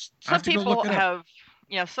some have to go look people it up. have,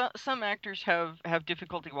 yeah, some actors have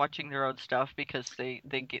difficulty watching their own stuff because they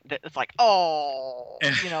get it's like, oh,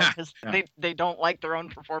 because Yeah. they don't like their own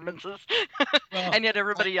performances, Well, and yet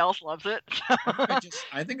everybody else loves it.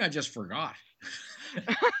 I think I just forgot.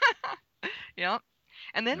 Yeah.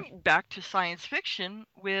 And Yeah. then back to science fiction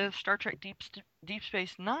with Star Trek Deep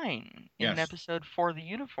Space Nine in an Yes. episode For the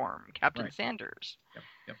Uniform, Captain Right. Sanders. Yep.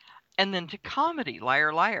 Yep. And then to comedy,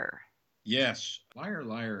 Liar Liar. Yes. Liar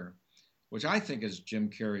Liar, which I think is Jim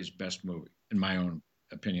Carrey's best movie, in my own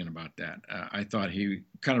opinion about that. I thought he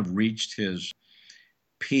kind of reached his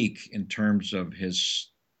peak in terms of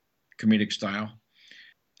his comedic style.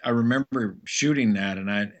 I remember shooting that, and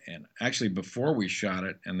actually before we shot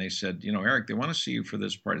it, and they said, Eric, they want to see you for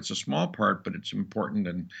this part. It's a small part, but it's important,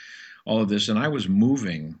 and all of this. And I was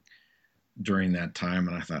moving during that time,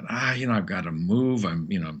 and I thought, I've got to move. I'm,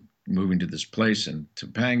 moving to this place in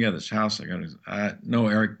Topanga, this house. I got to. No,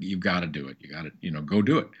 Eric, you got to do it. You got to, go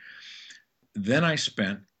do it. Then I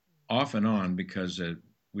spent off and on because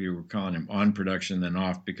we were calling him on production, then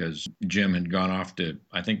off because Jim had gone off to,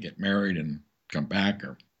 I think, get married and come back,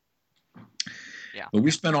 or. Yeah. But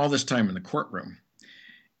we spent all this time in the courtroom.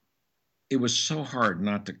 It was so hard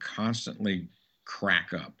not to constantly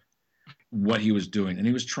crack up what he was doing. And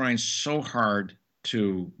he was trying so hard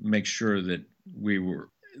to make sure that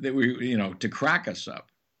to crack us up.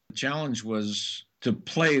 The challenge was to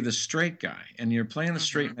play the straight guy. And you're playing the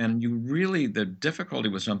straight man. The difficulty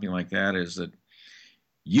with something like that is that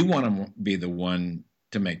you want to be the one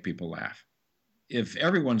to make people laugh. If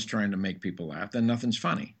everyone's trying to make people laugh, then nothing's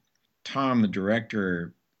funny. Tom, the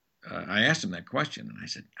director, I asked him that question, and I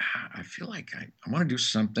said, I feel like I want to do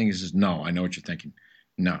something. He says, no, I know what you're thinking.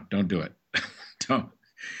 No, don't do it. Don't.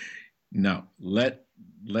 No, let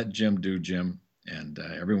Jim do Jim, and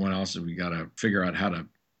everyone else, we got to figure out how to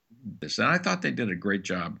this. And I thought they did a great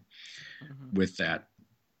job with that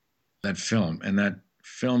film. And that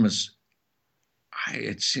film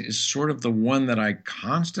it's sort of the one that I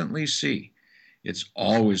constantly see. It's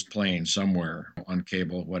always playing somewhere on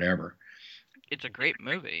cable, whatever. It's a great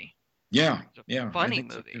movie. Yeah, It's a yeah, funny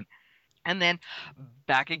movie. So and then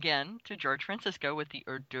back again to George Francisco with the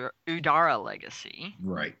Udara legacy.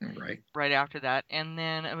 Right. Right after that, and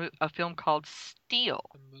then a film called Steel.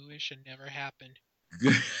 The movie should never happen.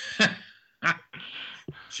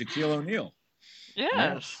 Shaquille O'Neal.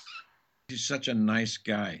 Yes. He's such a nice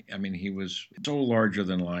guy. I mean, he was so larger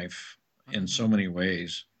than life in so many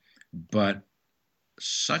ways, but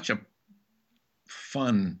such a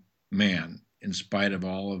fun man in spite of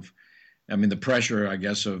all of, the pressure, I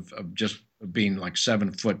guess, of just being like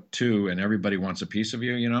 7'2" and everybody wants a piece of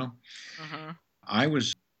you, I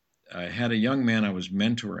had a young man I was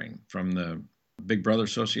mentoring from the Big Brother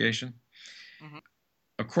Association.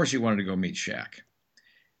 Of course, he wanted to go meet Shaq.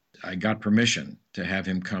 I got permission to have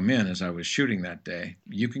him come in as I was shooting that day.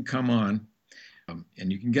 You can come on,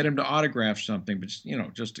 and you can get him to autograph something, but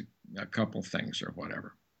just a couple things or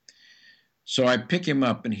whatever. So I pick him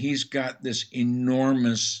up, and he's got this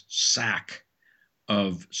enormous sack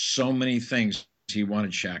of so many things he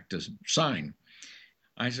wanted Shaq to sign.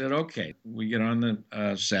 I said, okay. We get on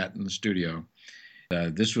the set in the studio.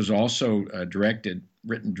 This was also directed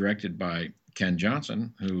by Ken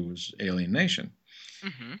Johnson, who was Alien Nation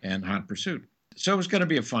and Hot Pursuit. So it was going to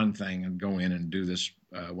be a fun thing and go in and do this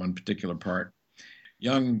one particular part.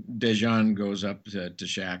 Young Dejan goes up to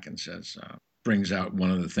Shaq and says, brings out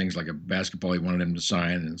one of the things like a basketball he wanted him to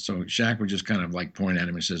sign. And so Shaq would just kind of like point at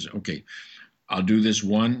him and says, okay, I'll do this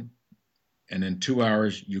one, and in 2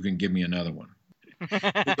 hours, you can give me another one.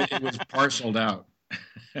 It was parceled out.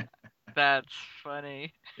 That's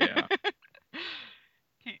funny.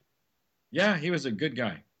 Yeah. He was a good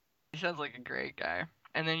guy. He sounds like a great guy.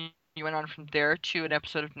 And then you went on from there to an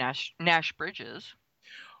episode of Nash Bridges.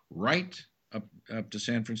 Right up to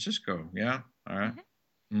San Francisco. Yeah. All right.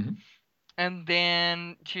 And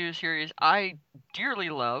then to a series I dearly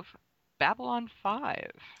love, Babylon 5.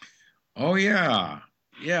 Oh, yeah.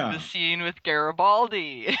 Yeah. The scene with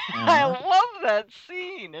Garibaldi. I love that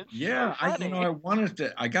scene. It's so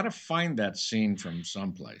funny. I got to find that scene from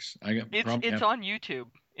someplace. It's on YouTube.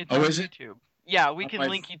 It's on YouTube. It? Yeah, we can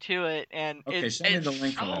link you to it, and okay, it's send me the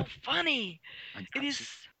link so funny. It is.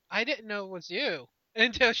 I didn't know it was you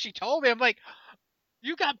until she told me. I'm like,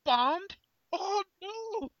 you got bombed? Oh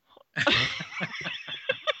no! It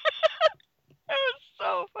was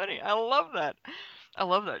so funny. I love that. I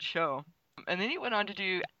love that show. And then he went on to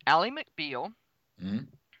do Ally McBeal,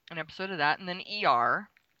 an episode of that, and then ER,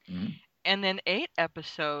 Mhm. and then 8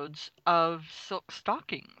 episodes of Silk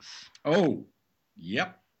Stockings. Oh,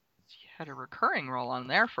 yep. She had a recurring role on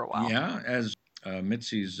there for a while. Yeah, as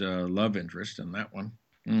Mitzi's love interest in that one.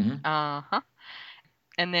 Hmm. Uh-huh.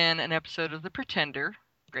 And then an episode of The Pretender,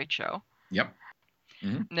 great show. Yep.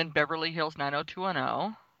 Hmm. And then Beverly Hills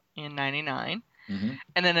 90210 in 99. Hmm.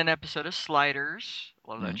 And then an episode of Sliders,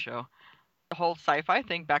 love that Hmm. show. The whole sci-fi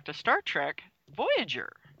thing back to Star Trek,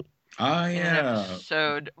 Voyager. Ah, In an yeah.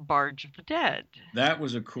 episode, Barge of the Dead. That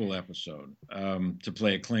was a cool episode to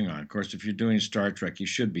play a Klingon. Of course, if you're doing Star Trek, you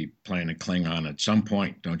should be playing a Klingon at some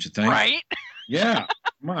point, don't you think? Right? Yeah,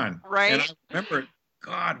 come on. Right? And I remember,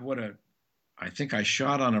 God, I think I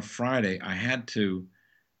shot on a Friday. I had to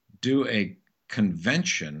do a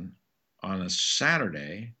convention on a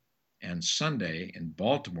Saturday and Sunday in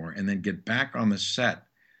Baltimore and then get back on the set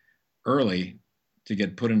early to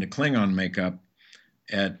get put into Klingon makeup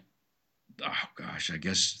at, oh gosh, I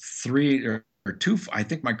guess 3 or 2. I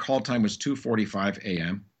think my call time was 2:45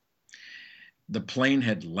 a.m. The plane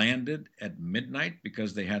had landed at midnight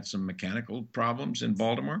because they had some mechanical problems in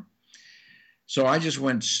Baltimore. So I just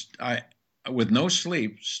went, with no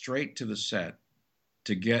sleep, straight to the set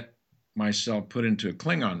to get myself put into a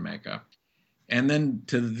Klingon makeup, and then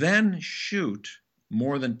to shoot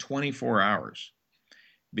more than 24 hours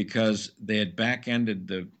because they had back ended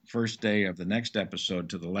the first day of the next episode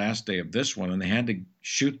to the last day of this one, and they had to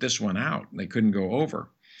shoot this one out. They couldn't go over.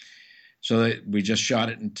 So we just shot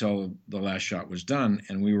it until the last shot was done,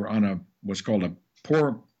 and we were on what's called a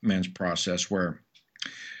poor man's process, where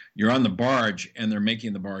you're on the barge and they're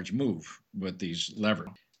making the barge move with these levers.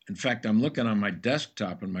 In fact, I'm looking on my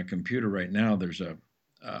desktop and my computer right now. There's a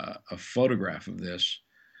photograph of this.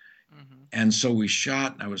 Mm-hmm. And so we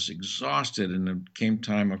shot, and I was exhausted, and it came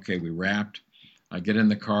time, okay, we wrapped. I get in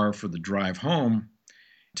the car for the drive home. I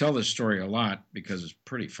tell this story a lot because it's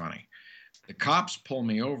pretty funny. The cops pull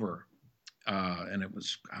me over, and it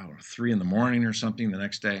was, I don't know, 3 a.m. or something the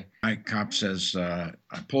next day. My cop says, I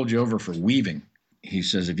pulled you over for weaving. He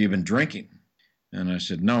says, have you been drinking? And I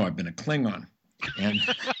said, no, I've been a Klingon. And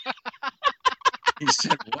he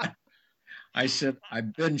said, what? I said,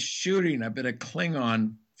 I've been shooting. I've been a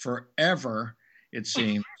Klingon forever, it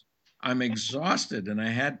seems. I'm exhausted. And I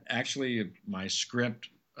had actually my script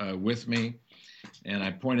with me, and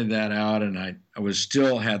I pointed that out, and I was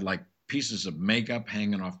still had like pieces of makeup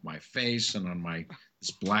hanging off my face and on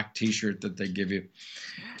this black T-shirt that they give you.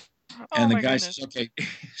 And the guy says, okay, he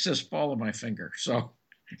says, follow my finger. So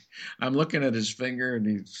I'm looking at his finger, and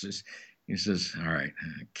he says, all right,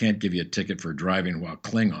 I can't give you a ticket for driving while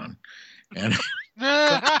Klingon. And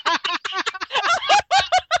oh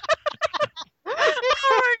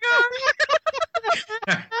my gosh.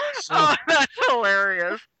 So, oh, that's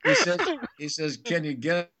hilarious. He says, can you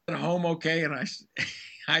get home okay? And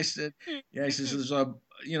I said, yeah. He says, there's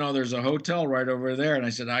a hotel right over there. And I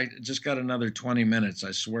said, I just got another 20 minutes.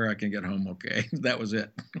 I swear I can get home okay. That was it.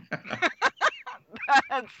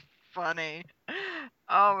 That's funny.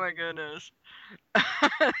 Oh my goodness.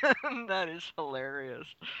 That is hilarious.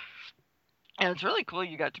 And it's really cool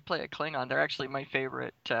you got to play a Klingon. They're actually my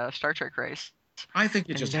favorite Star Trek race. I think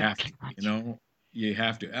you just have to, you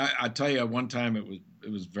have to. I tell you, one time it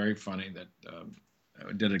was very funny that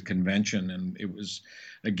I did a convention, and it was,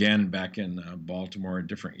 again, back in Baltimore, a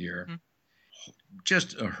different year. Mm-hmm.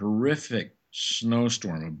 Just a horrific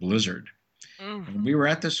snowstorm, a blizzard. Mm-hmm. And we were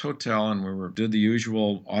at this hotel, and did the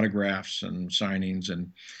usual autographs and signings,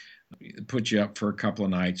 and put you up for a couple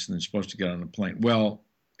of nights, and then supposed to get on a plane. Well,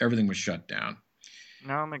 everything was shut down.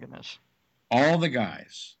 Oh my goodness! All the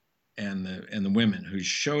guys and the women who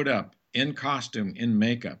showed up in costume, in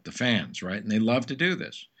makeup, the fans, right? And they love to do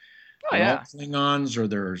this. Oh, yeah. All Klingons, or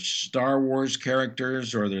they're Star Wars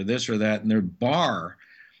characters, or they're this or that, and their bar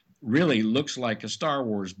really looks like a Star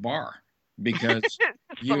Wars bar because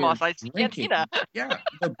you're drinking. Yeah,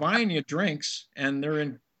 they're buying you drinks, and they're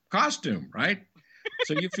in costume, right?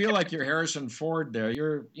 So you feel like you're Harrison Ford there.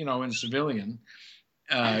 You're, in civilian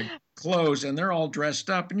clothes, and they're all dressed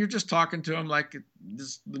up, and you're just talking to them like this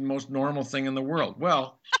is the most normal thing in the world.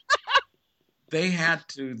 Well, they had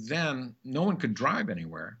to then, no one could drive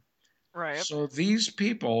anywhere. Right. So these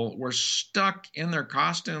people were stuck in their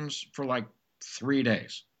costumes for like 3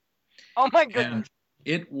 days. Oh my goodness. And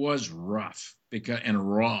it was rough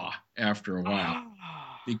and raw after a while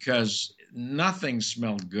because nothing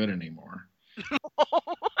smelled good anymore.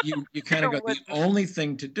 You kind of go, the only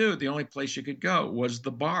thing to do, the only place you could go was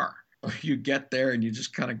the bar. You get there and you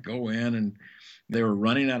just kind of go in, and they were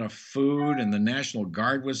running out of food, and the National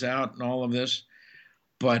Guard was out and all of this.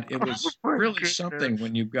 but it was Oh, my really goodness. something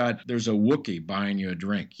when there's a Wookiee buying you a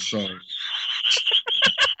drink. So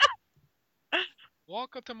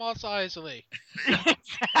Welcome to Mos Eisley.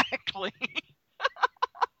 Exactly.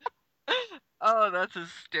 Oh, that's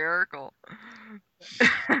hysterical.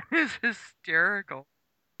 It's hysterical.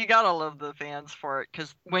 You gotta love the fans for it,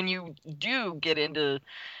 because when you do get into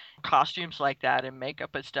costumes like that and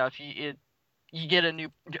makeup and stuff, you get a new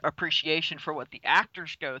appreciation for what the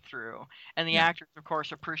actors go through, and the yeah, actors, of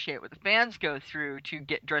course, appreciate what the fans go through to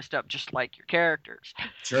get dressed up just like your characters.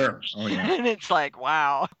 sure. Oh yeah, And it's like,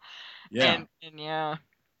 wow. yeah. And yeah.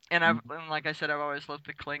 And like I said, I've always loved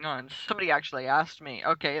the Klingons. Somebody actually asked me,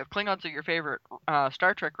 okay, if Klingons are your favorite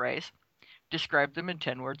Star Trek race, describe them in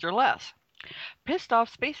 10 words or less. Pissed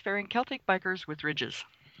off spacefaring Celtic bikers with ridges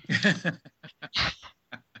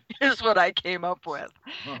is what I came up with.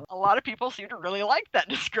 A lot of people seem to really like that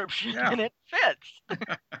description, yeah. and it fits.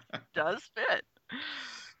 Does fit.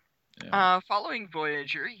 Yeah. Following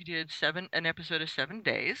Voyager, you did an episode of 7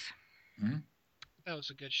 Days. Mhm. That was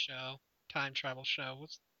a good show. Time travel show.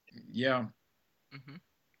 Yeah. Hmm.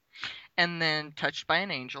 And then Touched by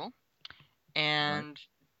an Angel, Right. and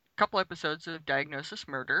a couple episodes of Diagnosis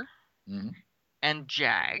Murder, Hmm. and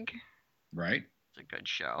Jag. Right. It's a good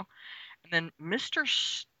show. And then Mr.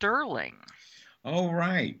 Sterling. Oh,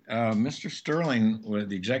 right. Mr. Sterling,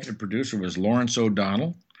 the executive producer, was Lawrence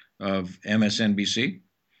O'Donnell of MSNBC.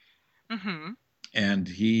 Mm-hmm. And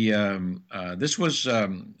this was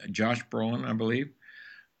Josh Brolin, I believe.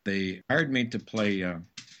 They hired me to play,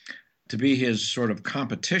 to be his sort of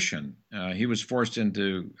competition. He was forced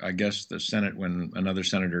into, I guess, the Senate when another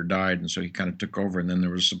senator died, and so he kind of took over. And then there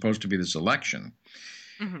was supposed to be this election.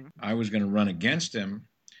 Mm-hmm. I was going to run against him,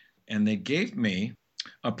 and they gave me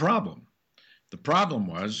a problem. The problem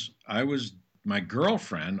was my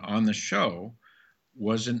girlfriend on the show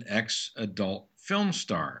was an ex-adult film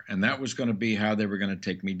star, and that was going to be how they were going to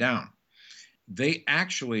take me down. They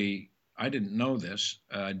actually, I didn't know this.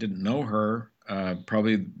 I didn't know her.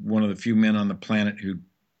 Probably one of the few men on the planet who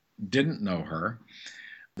didn't know her.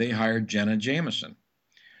 They hired Jenna Jameson,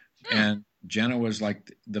 Hmm. and Jenna was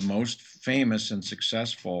like the most famous and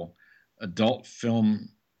successful adult film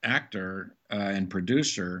actor and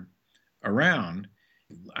producer around.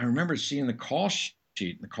 I remember seeing the call sheet.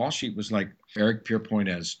 The call sheet was like Eric Pierpoint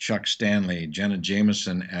as Chuck Stanley, Jenna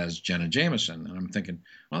Jameson as Jenna Jameson. And I'm thinking,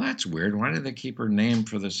 well, that's weird. Why did they keep her name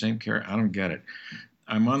for the same character? I don't get it.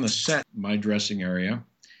 I'm on the set, my dressing area,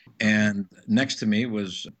 and next to me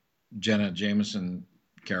was Jenna Jameson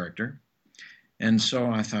character. And so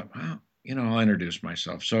I thought, wow, I'll introduce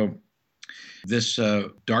myself. So this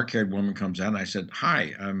dark-haired woman comes out, and I said,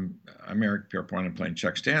 "Hi, I'm Eric Pierpoint. I'm playing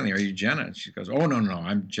Chuck Stanley. Are you Jenna?" And she goes, "Oh no,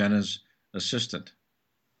 I'm Jenna's assistant."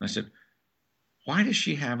 And I said, "Why does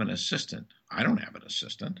she have an assistant? I don't have an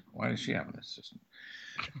assistant. Why does she have an assistant?"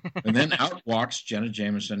 And then out walks Jenna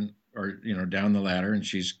Jameson, or down the ladder, and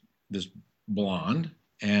she's this blonde.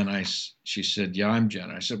 And she said, "Yeah, I'm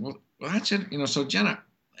Jenna." I said, "Well, that's it. So Jenna,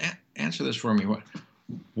 answer this for me.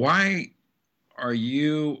 Why are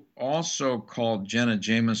you also called Jenna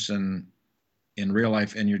Jameson in real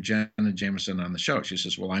life and you're Jenna Jameson on the show?" She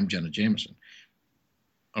says, "Well, I'm Jenna Jameson."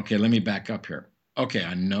 Okay, let me back up here. Okay,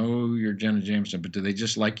 I know you're Jenna Jameson, but do they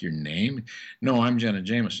just like your name? No, I'm Jenna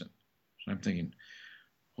Jameson. So I'm thinking,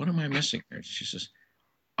 what am I missing here? She says,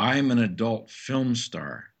 "I'm an adult film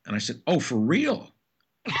star." And I said, "Oh, for real?"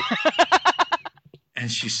 And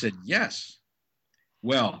she said, "Yes."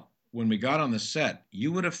 Well, when we got on the set,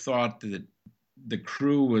 you would have thought that the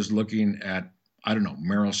crew was looking at, I don't know,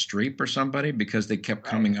 Meryl Streep or somebody, because they kept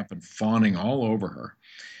Right. coming up and fawning all over her.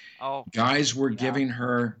 Oh, Guys were yeah. giving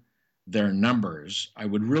her their numbers. "I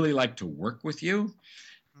would really like to work with you."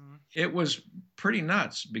 Mhm. It was pretty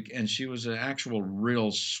nuts, and she was an actual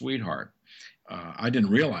real sweetheart. I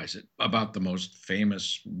didn't realize it about the most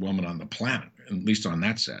famous woman on the planet, at least on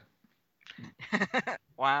that set.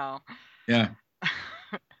 Wow. Yeah.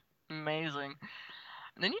 Amazing.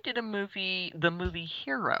 And then you did the movie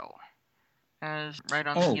Hero, as right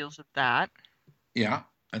on the Oh, heels of that. yeah.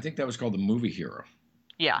 I think that was called The Movie Hero.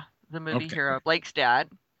 Yeah, the movie Okay. Hero. Blake's dad.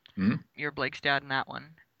 Hmm. You're Blake's dad in that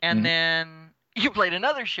one. And Hmm. then you played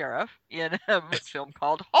another sheriff in a film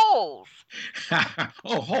called Holes.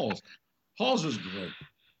 Oh, Halls. Halls was great.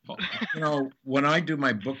 When I do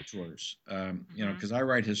my book tours, Hmm. because I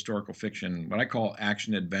write historical fiction, what I call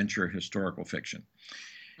action adventure historical fiction.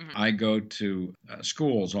 Hmm. I go to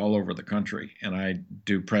schools all over the country and I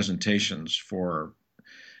do presentations for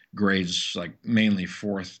grades like mainly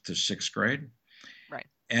fourth to sixth grade. Right.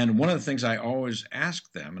 And one of the things I always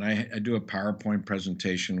ask them, and I do a PowerPoint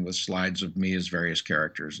presentation with slides of me as various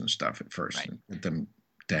characters and stuff at first, Right. and get them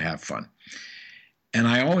to have fun. And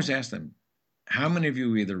I always ask them, how many of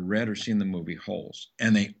you either read or seen the movie Holes?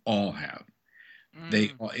 And they all have.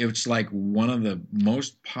 It's like one of the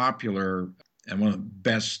most popular and one of the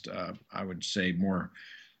best, I would say, more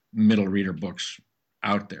middle reader books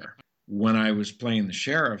out there. When I was playing the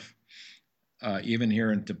sheriff, even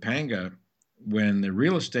here in Topanga, when the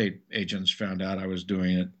real estate agents found out I was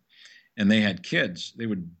doing it and they had kids, they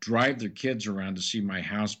would drive their kids around to see my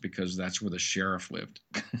house because that's where the sheriff lived.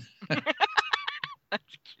 That's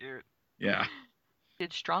cute. Yeah.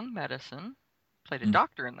 Did Strong Medicine, played a Mm.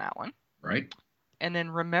 doctor in that one. Right. And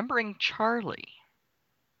then Remembering Charlie.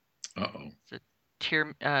 Uh-oh. It's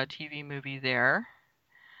a TV movie there.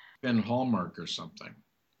 Been Hallmark or something.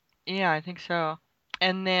 Yeah, I think so.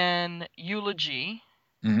 And then Eulogy.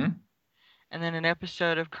 Mm-hmm. And then an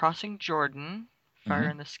episode of Crossing Jordan, Fire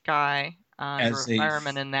Mm-hmm. in the Sky. You were As a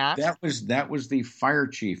fireman in that. That was the fire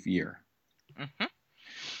chief year. Mm-hmm.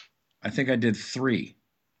 I think I did 3.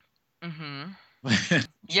 Mm-hmm.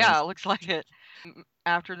 Yeah, it looks like it.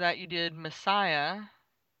 After that, you did Messiah,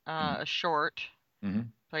 a short. Mm-hmm.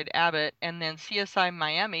 Played Abbott, and then CSI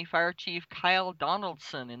Miami Fire Chief Kyle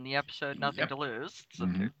Donaldson in the episode Nothing Yep. to Lose. So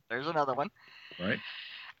Mm-hmm. there's another one. Right.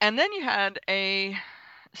 And then you had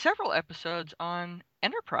several episodes on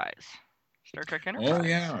Enterprise, Star Trek Enterprise. Oh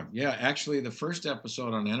yeah, yeah. Actually, the first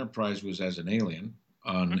episode on Enterprise was as an alien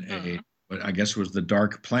on but I guess it was the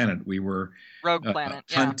Dark Planet. We were Rogue Planet.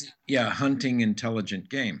 Hunting intelligent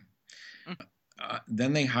game. Mm-hmm.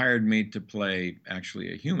 Then they hired me to play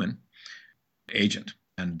actually a human agent,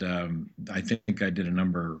 and I think I did a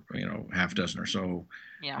number, half dozen or so.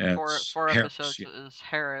 Yeah, four Harris, episodes as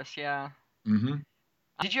Harris. Yeah. Mm-hmm.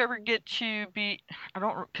 Did you ever get to be?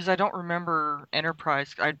 Because I don't remember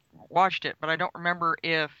Enterprise. I watched it, but I don't remember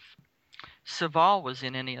if Saval was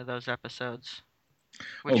in any of those episodes.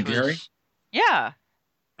 Gary? Yeah.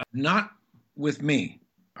 Not with me.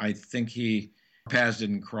 I think paths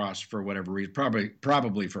didn't cross for whatever reason.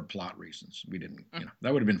 Probably for plot reasons. We didn't.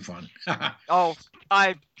 That would have been fun. Oh,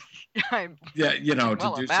 I yeah, well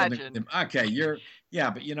to do imagine. something with him. Okay,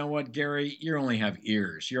 but you know what, Gary? You only have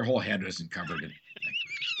ears. Your whole head isn't covered in.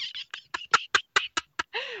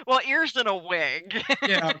 Well, ears and a wig.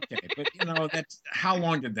 Yeah, okay, but that's how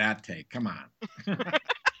long did that take? Come on.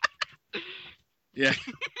 Yeah.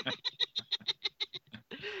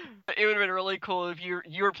 It would have been really cool if you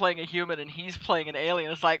were playing a human and he's playing an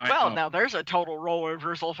alien. It's like, well, now there's a total role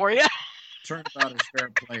reversal for you. Turnabout is fair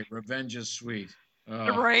play. Revenge is sweet.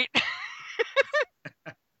 Right.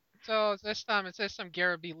 So this time it says some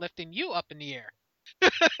Garrett be lifting you up in the air.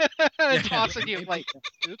 Tossing you like,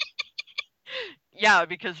 oops. Yeah,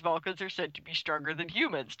 because Vulcans are said to be stronger than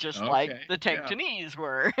humans, just like the Tectonese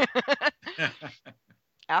were.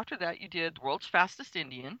 After that, you did World's Fastest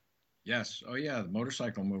Indian. Yes. Oh, yeah. The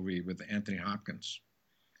motorcycle movie with Anthony Hopkins.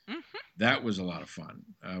 Mm-hmm. That was a lot of fun.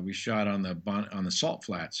 We shot on the Salt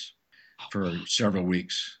Flats for several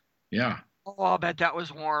weeks. Yeah. Oh, I'll bet that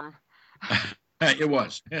was warm. It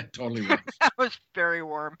was. It totally was. That was very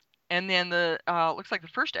warm. And then looks like the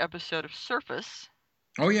first episode of Surface.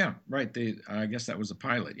 Oh, yeah. Right. I guess that was the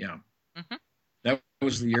pilot. Yeah. Mm-hmm. That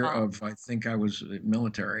was the year of, I think I was a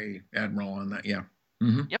military admiral on that. Yeah.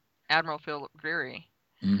 Mm-hmm. Yep. Admiral Philip Greary.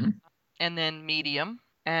 Mm-hmm. And then Medium.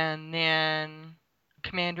 And then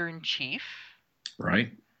Commander in Chief.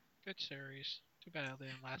 Right. Good series. Too bad they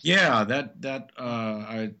didn't last. Yeah,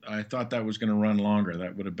 I thought that was going to run longer.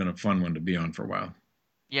 That would have been a fun one to be on for a while.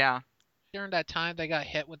 Yeah. During that time, they got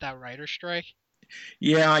hit with that writer's strike.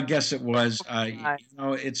 Yeah, I guess it was.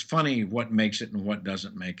 It's funny what makes it and what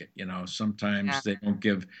doesn't make it. Sometimes they don't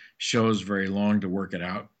give shows very long to work it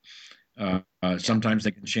out. Sometimes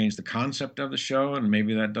they can change the concept of the show, and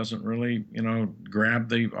maybe that doesn't really, grab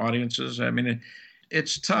the audiences. I mean,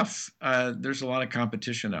 it's tough. There's a lot of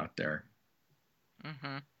competition out there.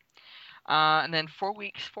 Mm-hmm. And then 4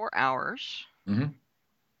 weeks, 4 hours. Mm-hmm.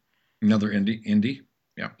 Another indie.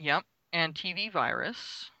 Yeah. Yep. And TV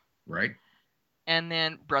Virus. Right. And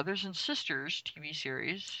then Brothers and Sisters TV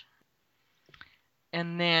series.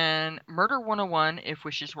 And then Murder 101, If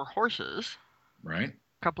Wishes Were Horses. Right.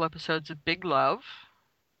 A couple episodes of Big Love.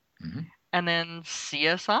 Mm-hmm. And then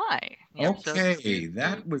CSI. Okay,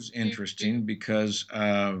 that was interesting because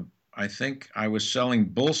I think I was selling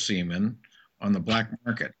bull semen on the black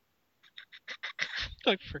market.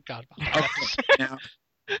 I forgot about that. Okay, now,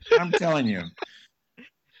 I'm telling you.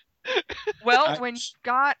 Well, when you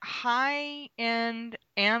got high-end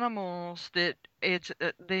animals, that it's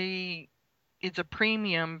a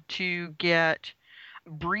premium to get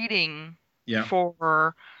breeding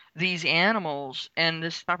for these animals, and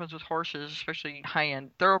this happens with horses, especially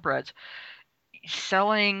high-end thoroughbreds.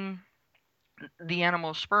 selling the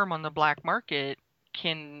animal sperm on the black market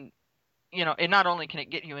can, it not only can it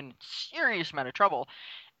get you in serious amount of trouble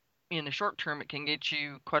in the short term, it can get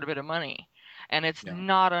you quite a bit of money, and it's Yeah.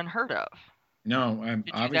 not unheard of No, to do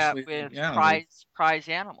that obviously, with yeah, prize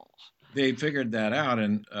animals. they figured that out,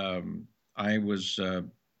 and I was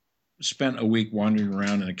spent a week wandering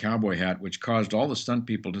around in a cowboy hat, which caused all the stunt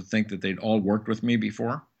people to think that they'd all worked with me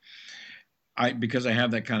before. Because I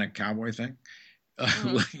have that kind of cowboy thing,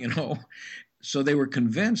 Mm-hmm. So they were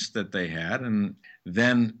convinced that they had, and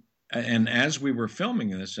then, and as we were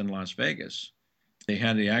filming this in Las Vegas, they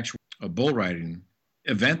had the actual a bull riding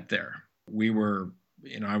event there. We were,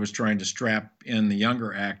 I was trying to strap in the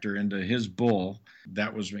younger actor into his bull.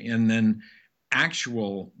 That was, and then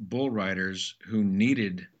actual bull riders who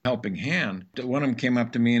needed helping hand. One of them came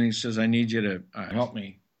up to me and he says, "I need you to help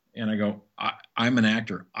me." And I go, I'm an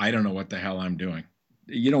actor. I don't know what the hell I'm doing.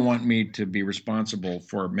 You don't want me to be responsible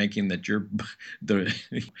for making that you're the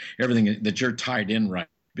everything that you're tied in right,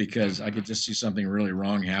 because I Mm-hmm. could just see something really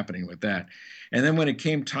wrong happening with that. And then when it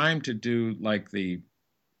came time to do like the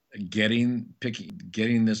getting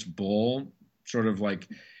this bull, sort of like,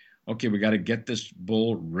 okay, we got to get this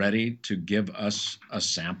bull ready to give us a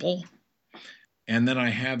sample. And then I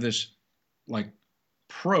have this like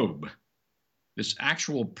probe, this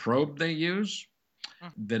actual probe they use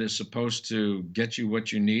that is supposed to get you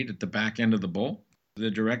what you need at the back end of the bull. The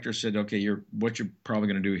director said, okay, what you're probably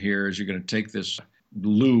going to do here is you're going to take this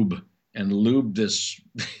lube and lube this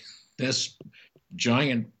this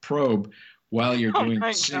giant probe while you're Oh doing the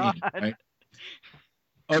my scene, God. right?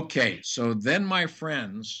 Okay, so then my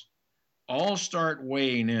friends all start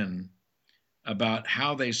weighing in about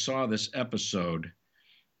how they saw this episode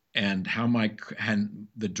and and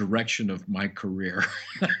the direction of my career.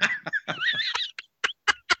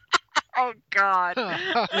 Oh God.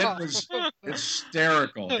 It was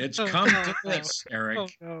hysterical. It's come to this, Oh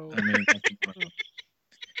Eric. no. I mean,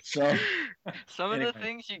 so Some of the anyway,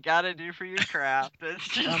 things you got to do for your craft. It's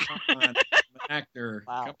come just on, I'm an actor.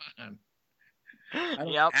 Come wow. on. I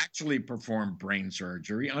don't Yep. actually perform brain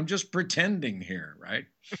surgery. I'm just pretending here, right?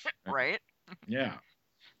 Right. Yeah.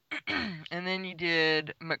 And then you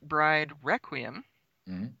did McBride Requiem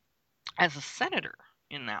Mhm. as a senator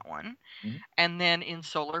in that one, Mhm. and then in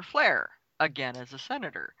Solar Flare again as a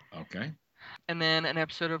senator, Okay. and then an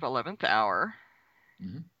episode of 11th Hour,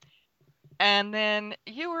 Mhm. and then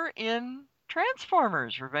you were in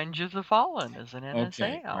Transformers: Revenge of the Fallen as an Okay.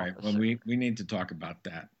 NSA All right. Well, officer. we need to talk about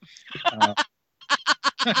that. Uh,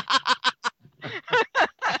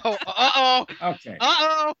 Oh, uh-oh. okay.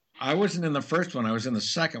 Uh-oh. I wasn't in the first one. I was in the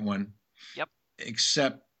second one, Yep.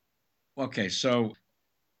 except, okay, so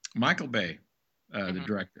Michael Bay, the Hmm.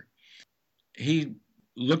 director, he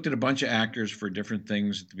looked at a bunch of actors for different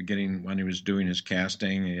things at the beginning when he was doing his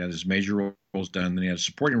casting. He had his major roles done, then he had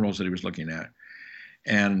supporting roles that he was looking at.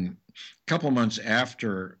 And a couple of months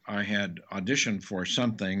after I had auditioned for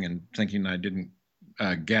something and thinking I didn't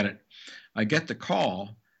get it, I get the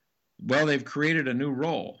call. Well, they've created a new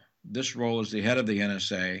role. This role is the head of the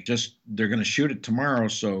NSA. Just they're going to shoot it tomorrow,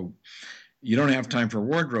 so you don't have time for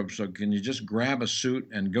wardrobe. So can you just grab a suit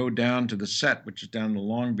and go down to the set, which is down in the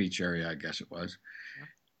Long Beach area, I guess it was.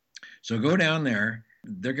 So go down there.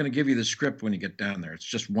 They're going to give you the script when you get down there. It's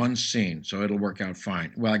just one scene, so it'll work out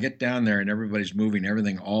fine. Well, I get down there and everybody's moving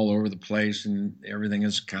everything all over the place, and everything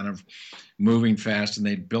is kind of moving fast. And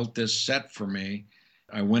they built this set for me.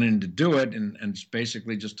 I went in to do it, and it's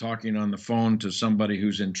basically just talking on the phone to somebody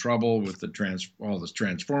who's in trouble with all the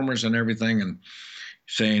transformers and everything, and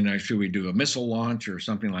saying, should we do a missile launch or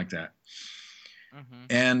something like that? Hmm.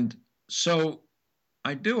 And so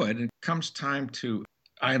I do it. And it comes time to,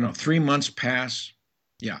 I don't know, 3 months pass.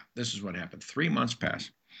 Yeah, this is what happened. 3 months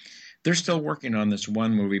pass. They're Hmm. still working on this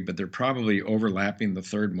one movie, but they're probably overlapping the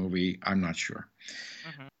third movie. I'm not sure.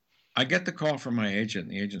 Hmm. I get the call from my agent,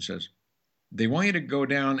 and the agent says, they want you to go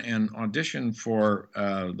down and audition for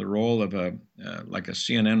the role of like a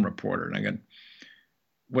CNN reporter. And I go,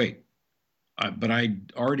 wait, but I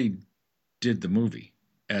already did the movie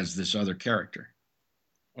as this other character.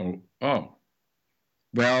 Oh.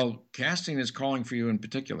 Well, casting is calling for you in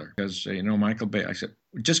particular because Michael Bay. I said,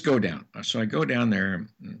 just go down. So I go down there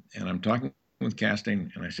and I'm talking with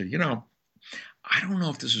casting, and I said, I don't know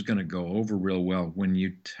if this is going to go over real well when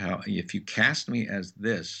if you cast me as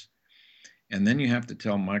this, and then you have to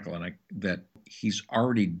tell Michael that he's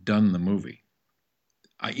already done the movie.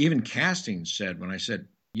 Even casting said when I said,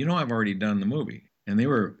 I've already done the movie, and they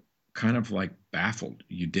were kind of like baffled.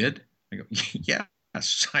 You did? I go,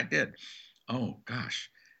 yes, I did. Oh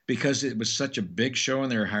gosh, because it was such a big show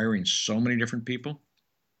and they were hiring so many different people.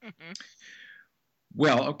 Hmm.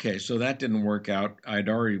 Well, okay, so that didn't work out. I'd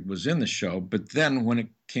already was in the show, but then when it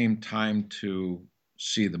came time to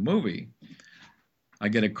see the movie, I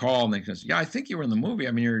get a call and they says, "Yeah, I think you were in the movie.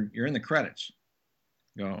 I mean, you're in the credits."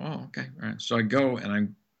 I go, "Oh, okay, all right." So I go and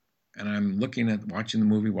I'm looking at watching the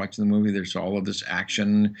movie. There's all of this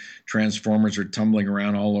action. Transformers are tumbling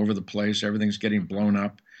around all over the place. Everything's getting blown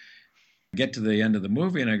up. I get to the end of the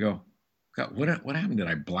movie and I go, God, what happened? Did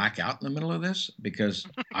I black out in the middle of this? Because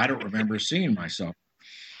I don't remember seeing myself.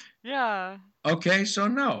 Yeah. Okay, so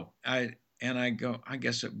no. I go, I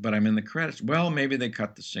guess, but I'm in the credits. Well, maybe they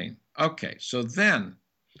cut the scene. Okay, so then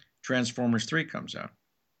Transformers 3 comes out.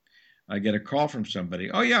 I get a call from somebody.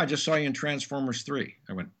 Oh, yeah, I just saw you in Transformers 3.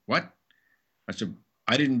 I went, what? I said,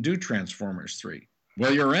 I didn't do Transformers 3.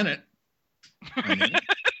 Well, you're in it. I'm in it.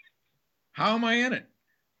 How am I in it?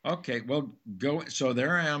 Okay, well, go. So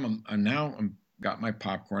there I am. I'm now I'm got my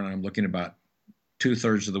popcorn. I'm looking about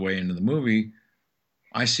 2/3 of the way into the movie.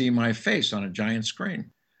 I see my face on a giant screen.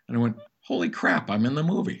 And I went, holy crap, I'm in the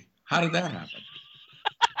movie. How did that happen?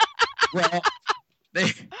 Well,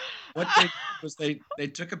 they what they did was they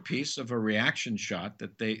took a piece of a reaction shot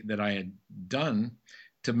that I had done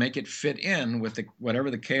to make it fit in with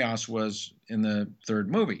whatever the chaos was in the third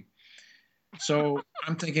movie. So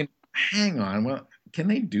I'm thinking, hang on, well, can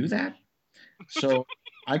they do that? So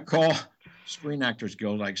I call Screen Actors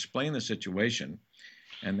Guild, I explain the situation,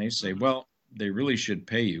 and they say, Mhm. well, they really should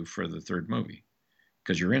pay you for the third movie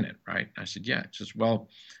because you're in it, right? I said, yeah. It says, well,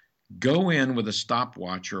 go in with a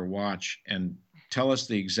stopwatch or a watch and tell us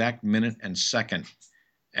the exact minute and second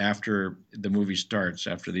after the movie starts,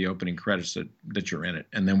 after the opening credits that you're in it,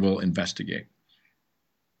 and then we'll investigate.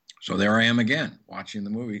 So there I am again, watching the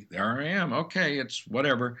movie. There I am. Okay, it's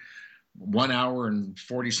whatever, 1 hour and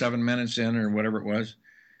 47 minutes in or whatever it was.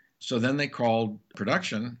 So then they called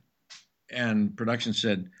production, and production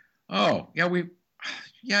said, oh,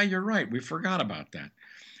 yeah, you're right. We forgot about that.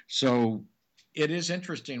 So it is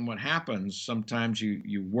interesting what happens. Sometimes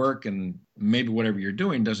you work and maybe whatever you're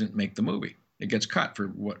doing doesn't make the movie. It gets cut for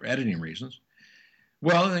what editing reasons.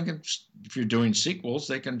 Well, if you're doing sequels,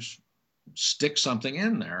 they can stick something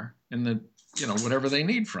in there in the whatever they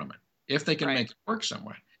need from it if they can Right. make it work some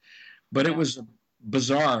way. But it Yeah. was a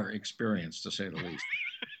bizarre experience to say the least.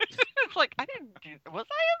 It's like I didn't do. Was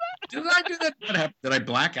I Did I do that? What happened? Did I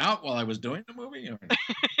black out while I was doing the movie?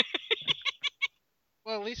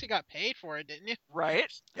 Well, at least you got paid for it, didn't you?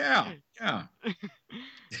 right? Yeah, yeah,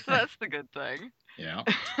 So that's the good thing. yeah.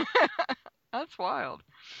 That's wild.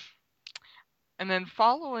 And then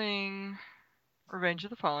following Revenge of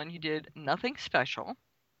the Fallen, you did Nothing Special,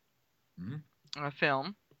 Mhm. a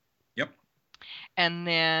film, Yep. and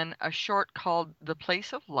then a short called The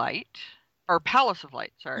Place of Light, or Palace of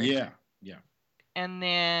Light, sorry. Yeah, yeah. And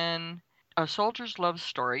then A Soldier's Love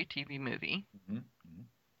Story TV movie. Mhm, mhm,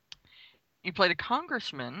 You played a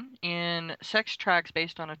congressman in Sex Tracks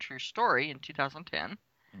Based on a True Story in 2010.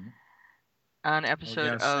 mhm. An Oh episode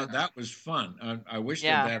yes, of, that was fun. I wish that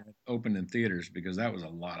yeah, that had opened in theaters because that was a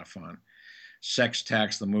lot of fun. Sex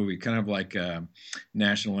Tax the movie, kind of like a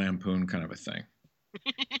National Lampoon kind of a thing.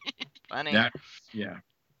 funny. That, yeah,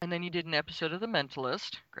 And then you did an episode of The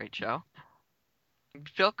Mentalist. Great show.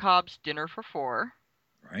 Phil Cobb's Dinner for Four.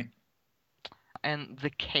 right, And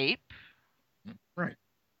The Cape. right.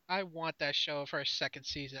 I want that show for a second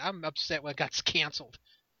season. I'm upset when it got canceled.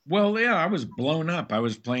 Well, yeah, I was blown up. I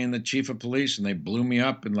was playing the chief of police, and they blew me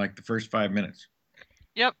up in like the first 5 minutes.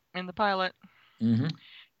 Yep, in the pilot. Hmm.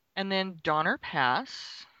 And then Donner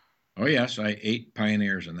Pass. Oh yes, I ate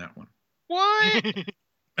pioneers in that one. What?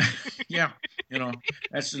 Yeah,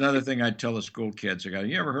 that's another thing I'd tell the school kids. I go,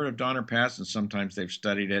 you ever heard of Donner Pass? And sometimes they've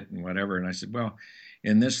studied it and whatever. And I said, well,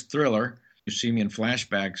 in this thriller, you see me in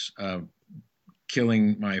flashbacks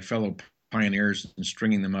killing my fellow pioneers and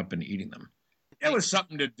stringing them up and eating them. It was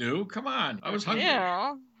something to do. Come on, I was hungry.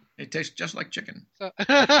 Yeah. It tastes just like chicken. So-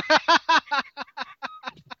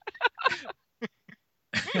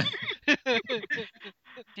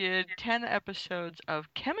 Did 10 episodes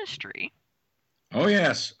of Chemistry. Oh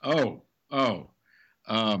yes. Oh.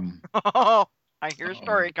 Um, Oh, I hear a oh.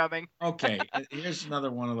 story coming. Okay. Here's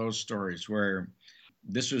another one of those stories where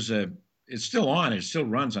this was a. It's still on. It still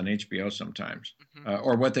runs on HBO sometimes,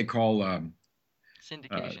 or what they call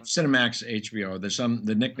Syndication. Cinemax HBO.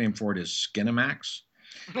 The nickname for it is Skinemax,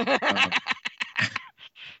 uh,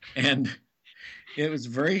 and it was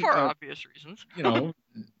very For obvious reasons.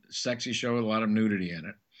 sexy show with a lot of nudity in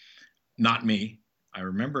it. Not me. I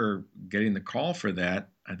remember getting the call for that.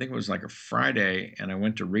 I think it was like a Friday, and I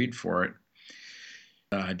went to read for it.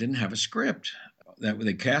 I didn't have a script. That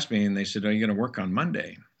they cast me, and they said, "Are you going to work on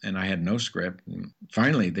Monday?" and I had no script. And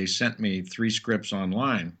finally, they sent me 3 scripts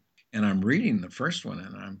online, and I'm reading the first one,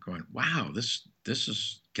 and I'm going, "Wow, this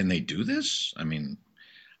is. Can they do this? I mean,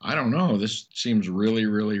 I don't know. This seems really,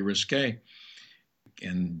 really risque.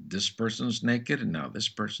 And this person's naked, and now this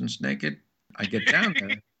person's naked." I get down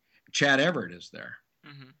there. Chad Everett is there,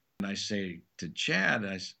 and I say to Chad,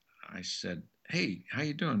 I said, "Hey, how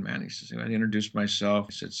you doing, man?" He says, I introduced myself.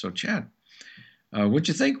 I said, "So, Chad, what'd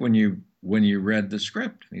you think when you read the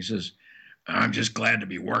script?" And he says, "I'm just glad to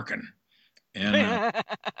be working." And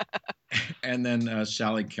and then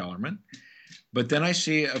Sally Kellerman. But then I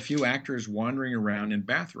see a few actors wandering around in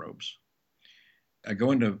bathrobes. I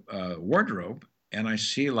go into wardrobe and I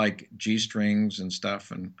see like G strings and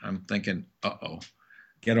stuff, and I'm thinking, "Uh-oh."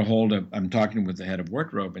 Get a hold of. I'm talking with the head of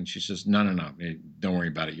wardrobe, and she says, "No, no, no, don't worry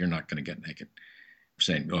about it. You're not going to get naked." I'm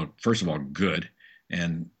saying, "Oh, first of all, good,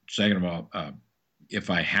 and second of all,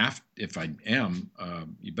 if I am,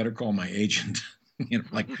 you better call my agent."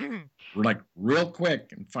 Like real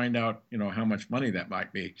quick and find out, how much money that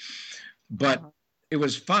might be. But it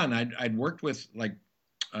was fun. I'd worked with like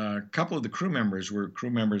a couple of the crew members were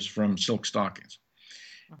crew members from Silk Stockings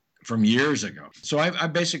from years ago. So I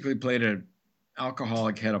basically played an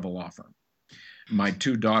alcoholic head of a law firm. My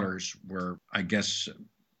 2 daughters were, I guess,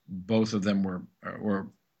 both of them were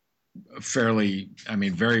fairly,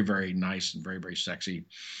 very, very nice and very, very sexy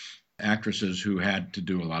actresses who had to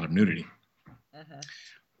do a lot of nudity.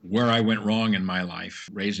 Where I went wrong in my life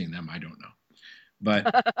raising them, I don't know. But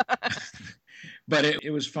but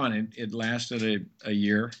it was fun. It lasted a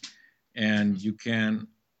year, and you can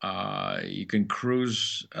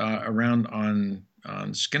cruise around on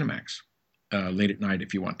Skinamax late at night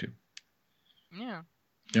if you want to. Yeah.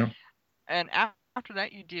 Yeah. And after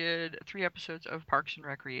that, you did 3 episodes of Parks and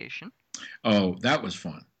Recreation. Oh, that was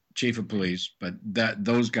fun. Chief of Police, but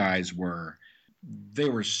those guys were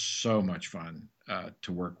so much fun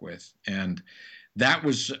to work with, and that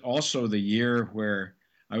was also the year where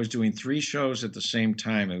I was doing 3 shows at the same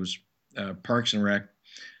time. It was Parks and Rec.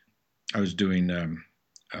 I was doing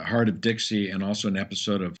Heart of Dixie and also an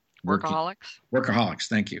episode of Workaholics. Workaholics,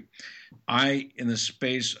 thank you. In the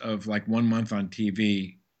space of like 1 month on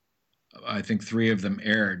TV, I think 3 of them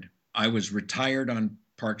aired. I was retired on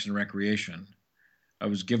Parks and Recreation. I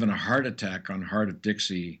was given a heart attack on Heart of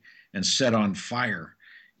Dixie and set on fire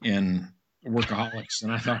in Workaholics.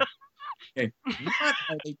 And I thought, okay, what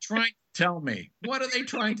are they trying to tell me? What are they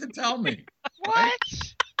trying to tell me? What?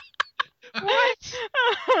 What?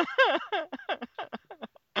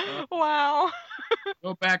 Wow.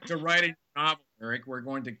 Go back to writing a novel, Eric. We're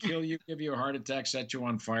going to kill you, give you a heart attack, set you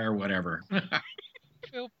on fire, whatever. I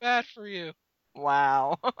feel bad for you.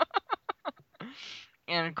 Wow.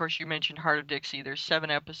 And of course, you mentioned Heart of Dixie. There's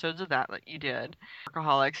 7 episodes of that you did.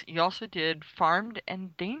 Workaholics. You also did Farmed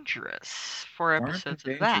and Dangerous. 4 episodes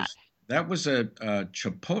of that. That was a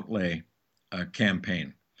Chipotle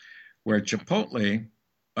campaign where Chipotle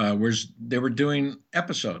they were doing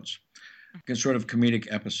episodes, sort of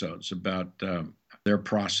comedic episodes about their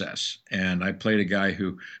process. And I played a guy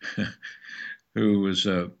who was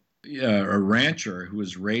a rancher who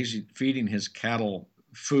was feeding his cattle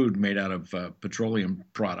food made out of petroleum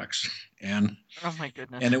products, and oh my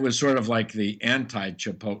goodness! And it was sort of like the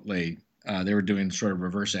anti-Chipotle. They were doing sort of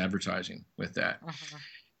reverse advertising with that.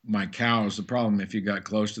 My cows. The problem, if you got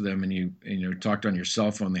close to them and you talked on your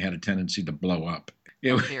cell phone, they had a tendency to blow up.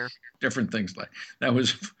 Different things like that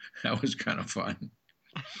was kind of fun.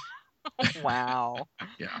 Wow.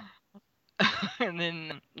 Yeah. And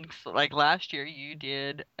then, like last year, you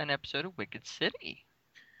did an episode of Wicked City.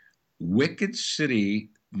 Wicked City,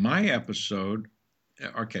 my episode.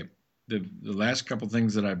 Okay, the last couple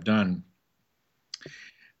things that I've done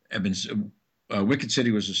have been. Wicked City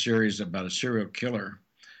was a series about a serial killer,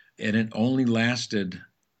 and it only lasted,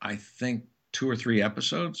 I think, 2 or 3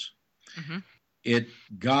 episodes. Mm-hmm. It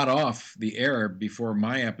got off the air before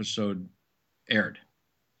my episode aired.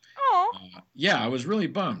 Oh. Yeah, I was really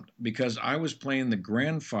bummed because I was playing the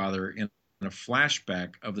grandfather in a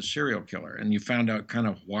flashback of the serial killer, and you found out kind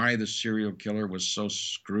of why the serial killer was so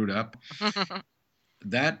screwed up.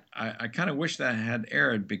 That I kind of wish that had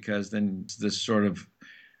aired, because then this sort of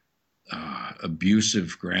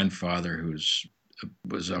abusive grandfather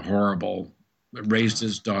was a horrible, raised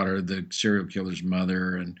his daughter, the serial killer's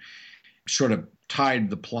mother, and sort of tied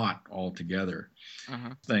the plot all together.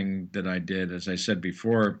 Thing that I did, as I said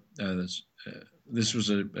before, this was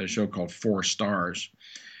a show called 4 Stars.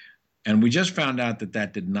 And we just found out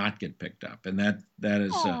that did not get picked up, and that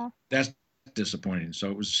is that's disappointing. So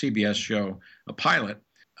it was a CBS show, a pilot.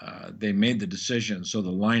 they made the decision. So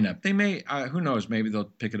the lineup, they may, who knows, maybe they'll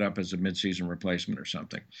pick it up as a mid-season replacement or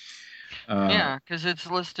something. Yeah, because it's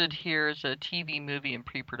listed here as a TV movie in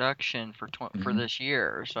pre-production for this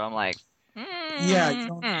year. So I'm like, yeah, you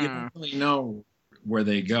don't really know where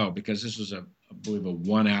they go because this is I believe, a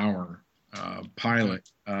 1 hour pilot.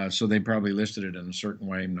 So they probably listed it in a certain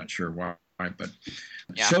way. I'm not sure why, but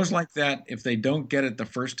Yeah. shows like that, if they don't get it the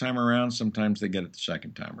first time around, sometimes they get it the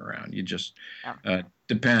second time around. You just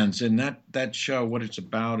depends. And that show, what it's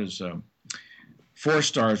about is 4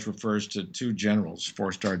 stars refers to two generals,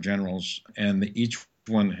 4-star generals, and each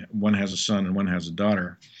one has a son and one has a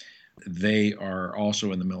daughter. They are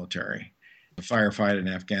also in the military, firefight in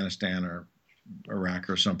Afghanistan or Iraq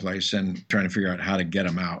or someplace, and trying to figure out how to get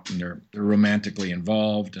them out. And they're romantically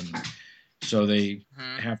involved, and so they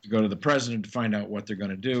have to go to the president to find out what they're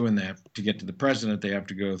going to do, and they have to get to the president. They have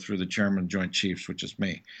to go through the chairman of Joint Chiefs, which is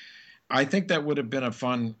me. I think that would have been a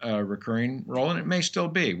fun recurring role, and it may still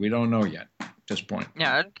be. We don't know yet at this point.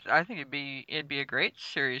 Yeah, I think it'd be a great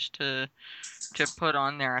series to put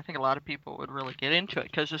on there. I think a lot of people would really get into it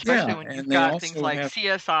because especially when you've got things like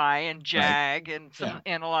CSI and JAG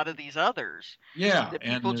and a lot of these others. Yeah, that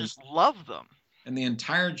people just love them. And the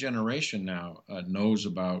entire generation now knows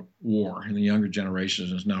about war, and the younger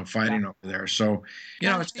generation is now fighting over there. So,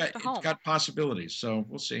 it's got possibilities. So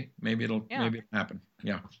we'll see. Maybe it'll happen.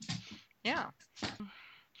 Yeah. Yeah.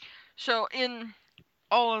 So in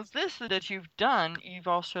all of this that you've done, you've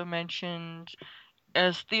also mentioned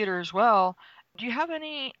as theater as well. Do you have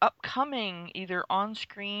any upcoming either on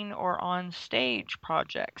screen or on stage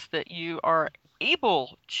projects that you are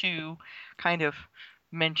able to kind of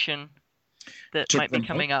mention that might be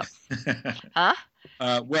coming up? Huh?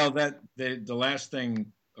 Well, the last thing,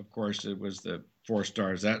 of course, it was the 4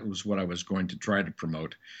 stars. That was what I was going to try to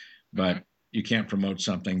promote, but you can't promote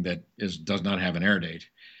something that does not have an air date.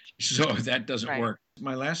 So that doesn't work.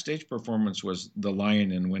 My last stage performance was The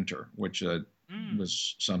Lion in Winter, which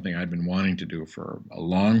was something I'd been wanting to do for a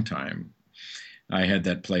long time. I had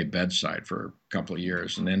that play bedside for a couple of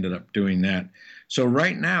years and ended up doing that. So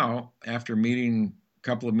right now, after a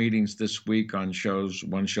couple of meetings this week on shows,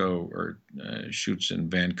 one show shoots in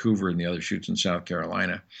Vancouver and the other shoots in South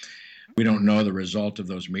Carolina. We don't know the result of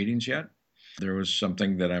those meetings yet. There was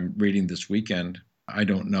something that I'm reading this weekend. I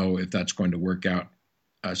don't know if that's going to work out.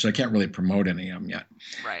 So I can't really promote any of them yet.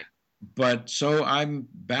 Right. But so I'm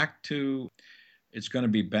it's going to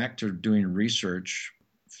be back to doing research,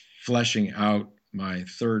 fleshing out my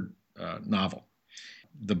third novel.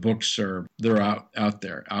 The books they're out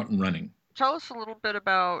there, out and running. Tell us a little bit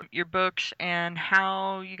about your books and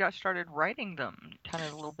how you got started writing them. Kind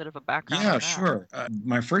of a little bit of a background on that. Yeah, sure.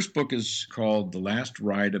 My first book is called The Last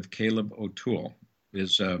Ride of Caleb O'Toole.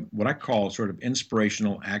 Is what I call sort of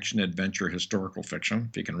inspirational action-adventure historical fiction,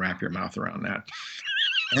 if you can wrap your mouth around that.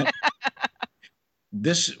 And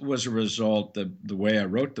this was a result, the way I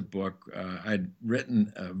wrote the book, I'd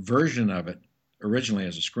written a version of it originally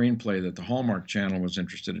as a screenplay that the Hallmark Channel was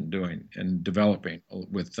interested in doing and developing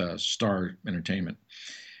with Star Entertainment.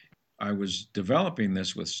 I was developing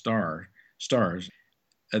this with Stars.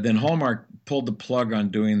 Then Hallmark pulled the plug on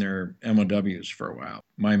doing their MOWs for a while.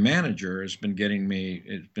 My manager has been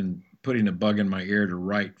putting a bug in my ear to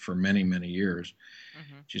write for many, many years.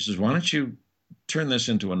 She says, why don't you turn this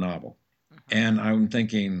into a novel? And I'm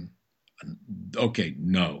thinking, okay,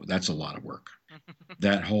 no, that's a lot of work.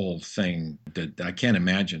 That whole thing, I can't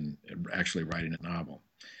imagine actually writing a novel.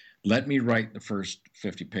 Let me write the first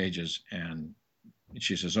 50 pages. And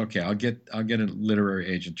she says, okay, I'll get a literary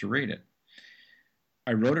agent to read it.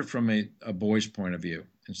 I wrote it from a boy's point of view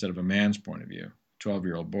instead of a man's point of view,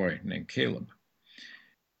 12-year-old boy named Caleb.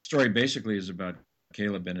 The story basically is about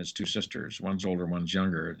Caleb and his 2 sisters. One's older, one's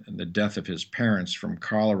younger, and the death of his parents from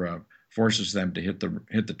cholera forces them to hit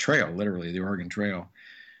the trail, literally the Oregon Trail,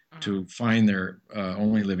 to find their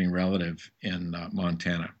only living relative in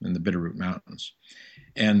Montana, in the Bitterroot Mountains,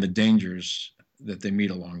 and the dangers that they meet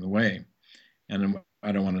along the way. And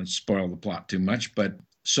I don't want to spoil the plot too much, but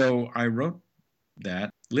so I wrote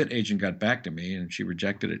that. Lit agent got back to me and she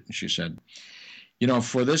rejected it. And she said,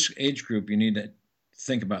 for this age group, you need to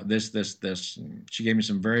think about this, this, this. And she gave me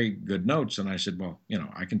some very good notes. And I said, well,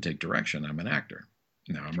 I can take direction. I'm an actor.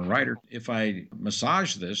 Now I'm a writer. If I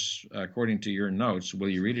massage this according to your notes, will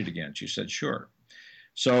you read it again? She said, sure.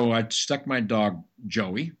 So I stuck my dog,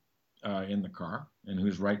 Joey, in the car, and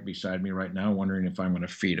who's right beside me right now, wondering if I'm going to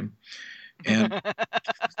feed him. And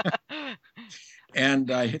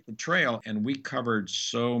and I hit the trail, and we covered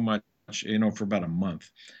so much, for about a month.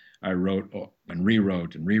 I wrote and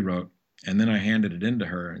rewrote, and then I handed it in to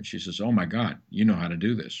her, and she says, oh, my God, you know how to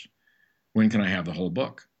do this. When can I have the whole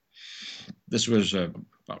book? This was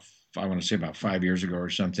about, I want to say about 5 years ago or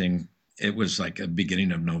something. It was like a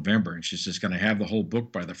beginning of November, and she says, "Going to have the whole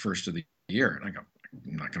book by the first of the year." And I go,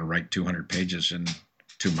 "I'm not going to write 200 pages in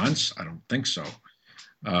 2 months. I don't think so.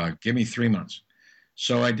 Give me 3 months."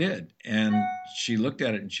 So I did, and she looked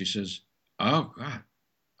at it and she says, "Oh God,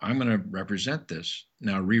 I'm going to represent this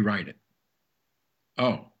now. Rewrite it."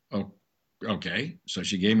 Oh, okay. So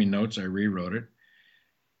she gave me notes. I rewrote it.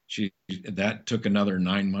 That took another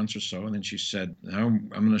 9 months or so, and then she said, "Now I'm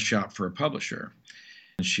going to shop for a publisher."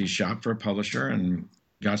 And she shopped for a publisher and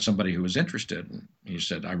got somebody who was interested. And he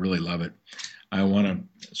said, "I really love it. I want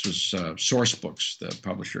to." This was Source Books, the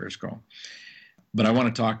publisher is called. "But I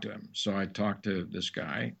want to talk to him." So I talked to this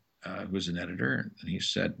guy who was an editor, and he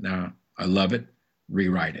said, "Now I love it.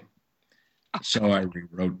 Rewrite it." So I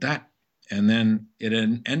rewrote that. And then it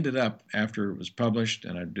ended up, after it was published,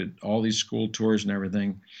 and I did all these school tours and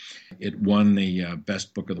everything, it won the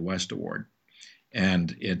Best Book of the West award.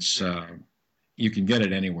 And it's you can get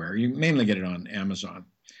it anywhere. You mainly get it on Amazon.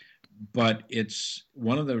 But it's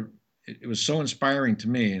one of the, it was so inspiring to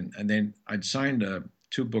me. And then I'd signed a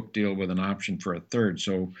 2-book deal with an option for a third.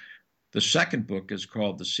 So the second book is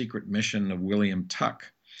called The Secret Mission of William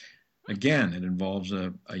Tuck. Again, it involves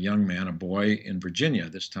a young man, a boy in Virginia,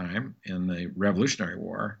 this time in the Revolutionary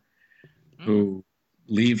War, who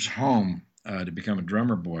leaves home to become a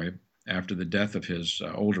drummer boy after the death of his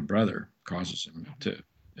older brother causes him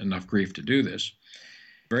enough grief to do this.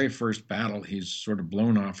 Very first battle, he's sort of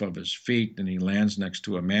blown off of his feet, and he lands next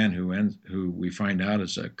to a man who we find out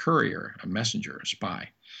is a courier, a messenger, a spy,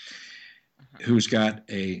 who's got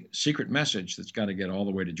a secret message that's got to get all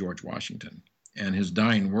the way to George Washington. And his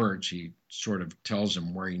dying words, he sort of tells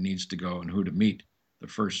him where he needs to go and who to meet, the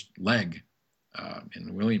first leg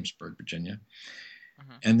in Williamsburg, Virginia.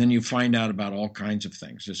 And then you find out about all kinds of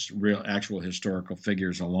things, just real, actual historical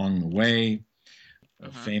figures along the way. A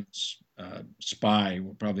famous spy,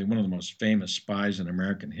 probably one of the most famous spies in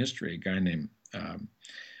American history, a guy named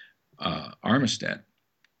Armistead.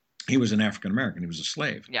 He was an African American. He was a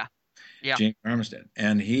slave. Yeah. James Armistead.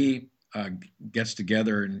 And he gets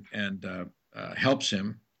together and helps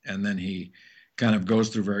him, and then he kind of goes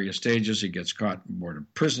through various stages. He gets caught aboard a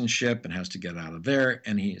prison ship and has to get out of there,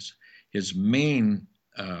 and his main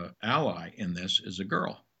ally in this is a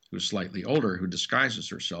girl who's slightly older who disguises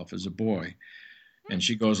herself as a boy, and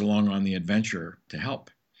she goes along on the adventure to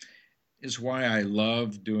help. Is why I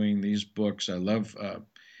love doing these books. I love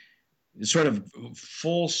sort of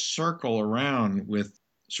full circle around with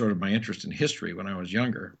sort of my interest in history when I was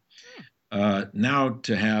younger. Now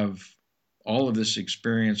to have all of this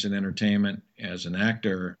experience in entertainment as an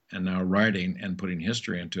actor and now writing and putting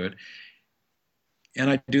history into it. And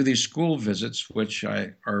I do these school visits, which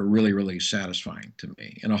are really, really satisfying to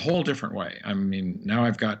me in a whole different way. I mean, now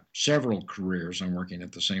I've got several careers I'm working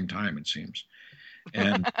at the same time, it seems.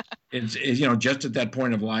 And it's just at that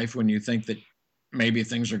point of life when you think that maybe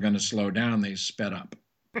things are going to slow down, they sped up.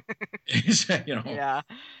 Yeah.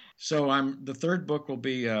 So the third book will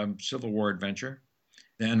be Civil War adventure.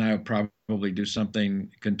 Then I'll probably do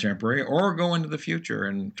something contemporary or go into the future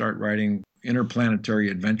and start writing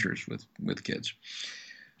interplanetary adventures with kids.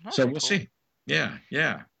 So we'll see. Yeah.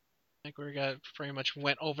 I think we got pretty much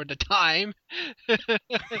went over the time. By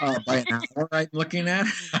an hour I'm looking at.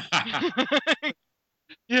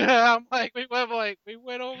 Yeah, I'm like, we went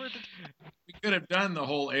over the time. We could have done the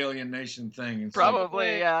whole Alien Nation thing.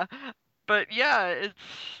 Probably, yeah. But yeah, it's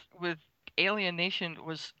with Alien Nation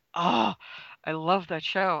was I love that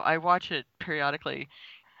show. I watch it periodically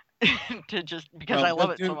because I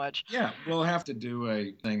love it so much. Yeah, we'll have to do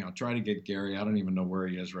a thing. I'll try to get Gary. I don't even know where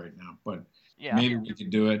he is right now, but yeah, maybe we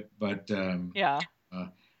could do it. But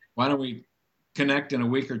why don't we connect in a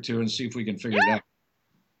week or two and see if we can figure it out?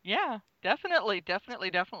 Yeah, definitely.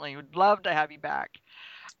 Would love to have you back.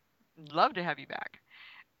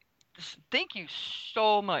 Thank you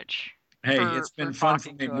so much. Hey, it's been fun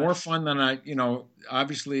for me. More fun than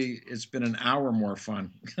obviously it's been an hour more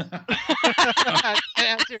fun.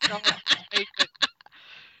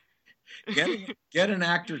 Get an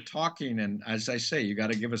actor talking, and as I say, you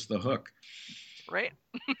got to give us the hook. Right.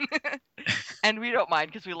 And we don't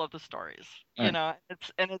mind because we love the stories.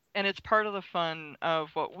 It's part of the fun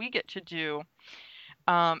of what we get to do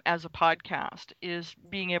as a podcast is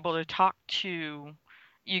being able to talk to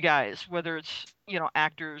you guys, whether it's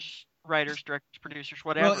actors, writers, directors, producers,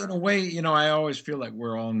 whatever. Well, in a way, I always feel like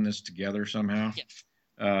we're all in this together somehow.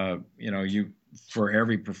 Yeah. You for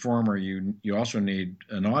every performer, you also need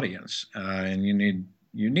an audience, and you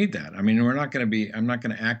need that. I mean, I'm not going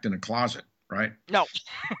to act in a closet, right? No.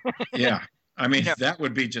 Yeah. I mean, that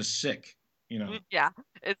would be just sick, Yeah.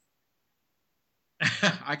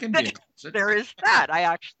 I can be a closet. There is that. I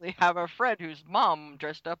actually have a friend whose mom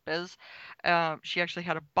dressed up as, she actually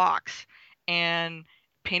had a box and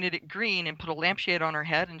painted it green and put a lampshade on her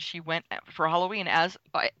head, and she went for Halloween as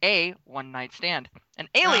a one night stand, an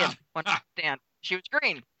alien one night stand. She was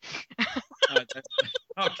green.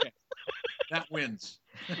 Okay, that wins.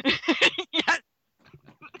 Yes.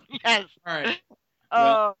 Yes. All right.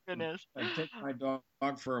 Oh, goodness. I'd take my dog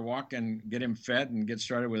for a walk and get him fed and get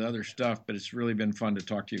started with other stuff, but it's really been fun to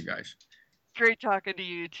talk to you guys. Great talking to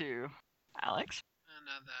you too, Alex. On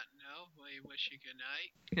that note, we wish you good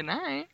night. Good night.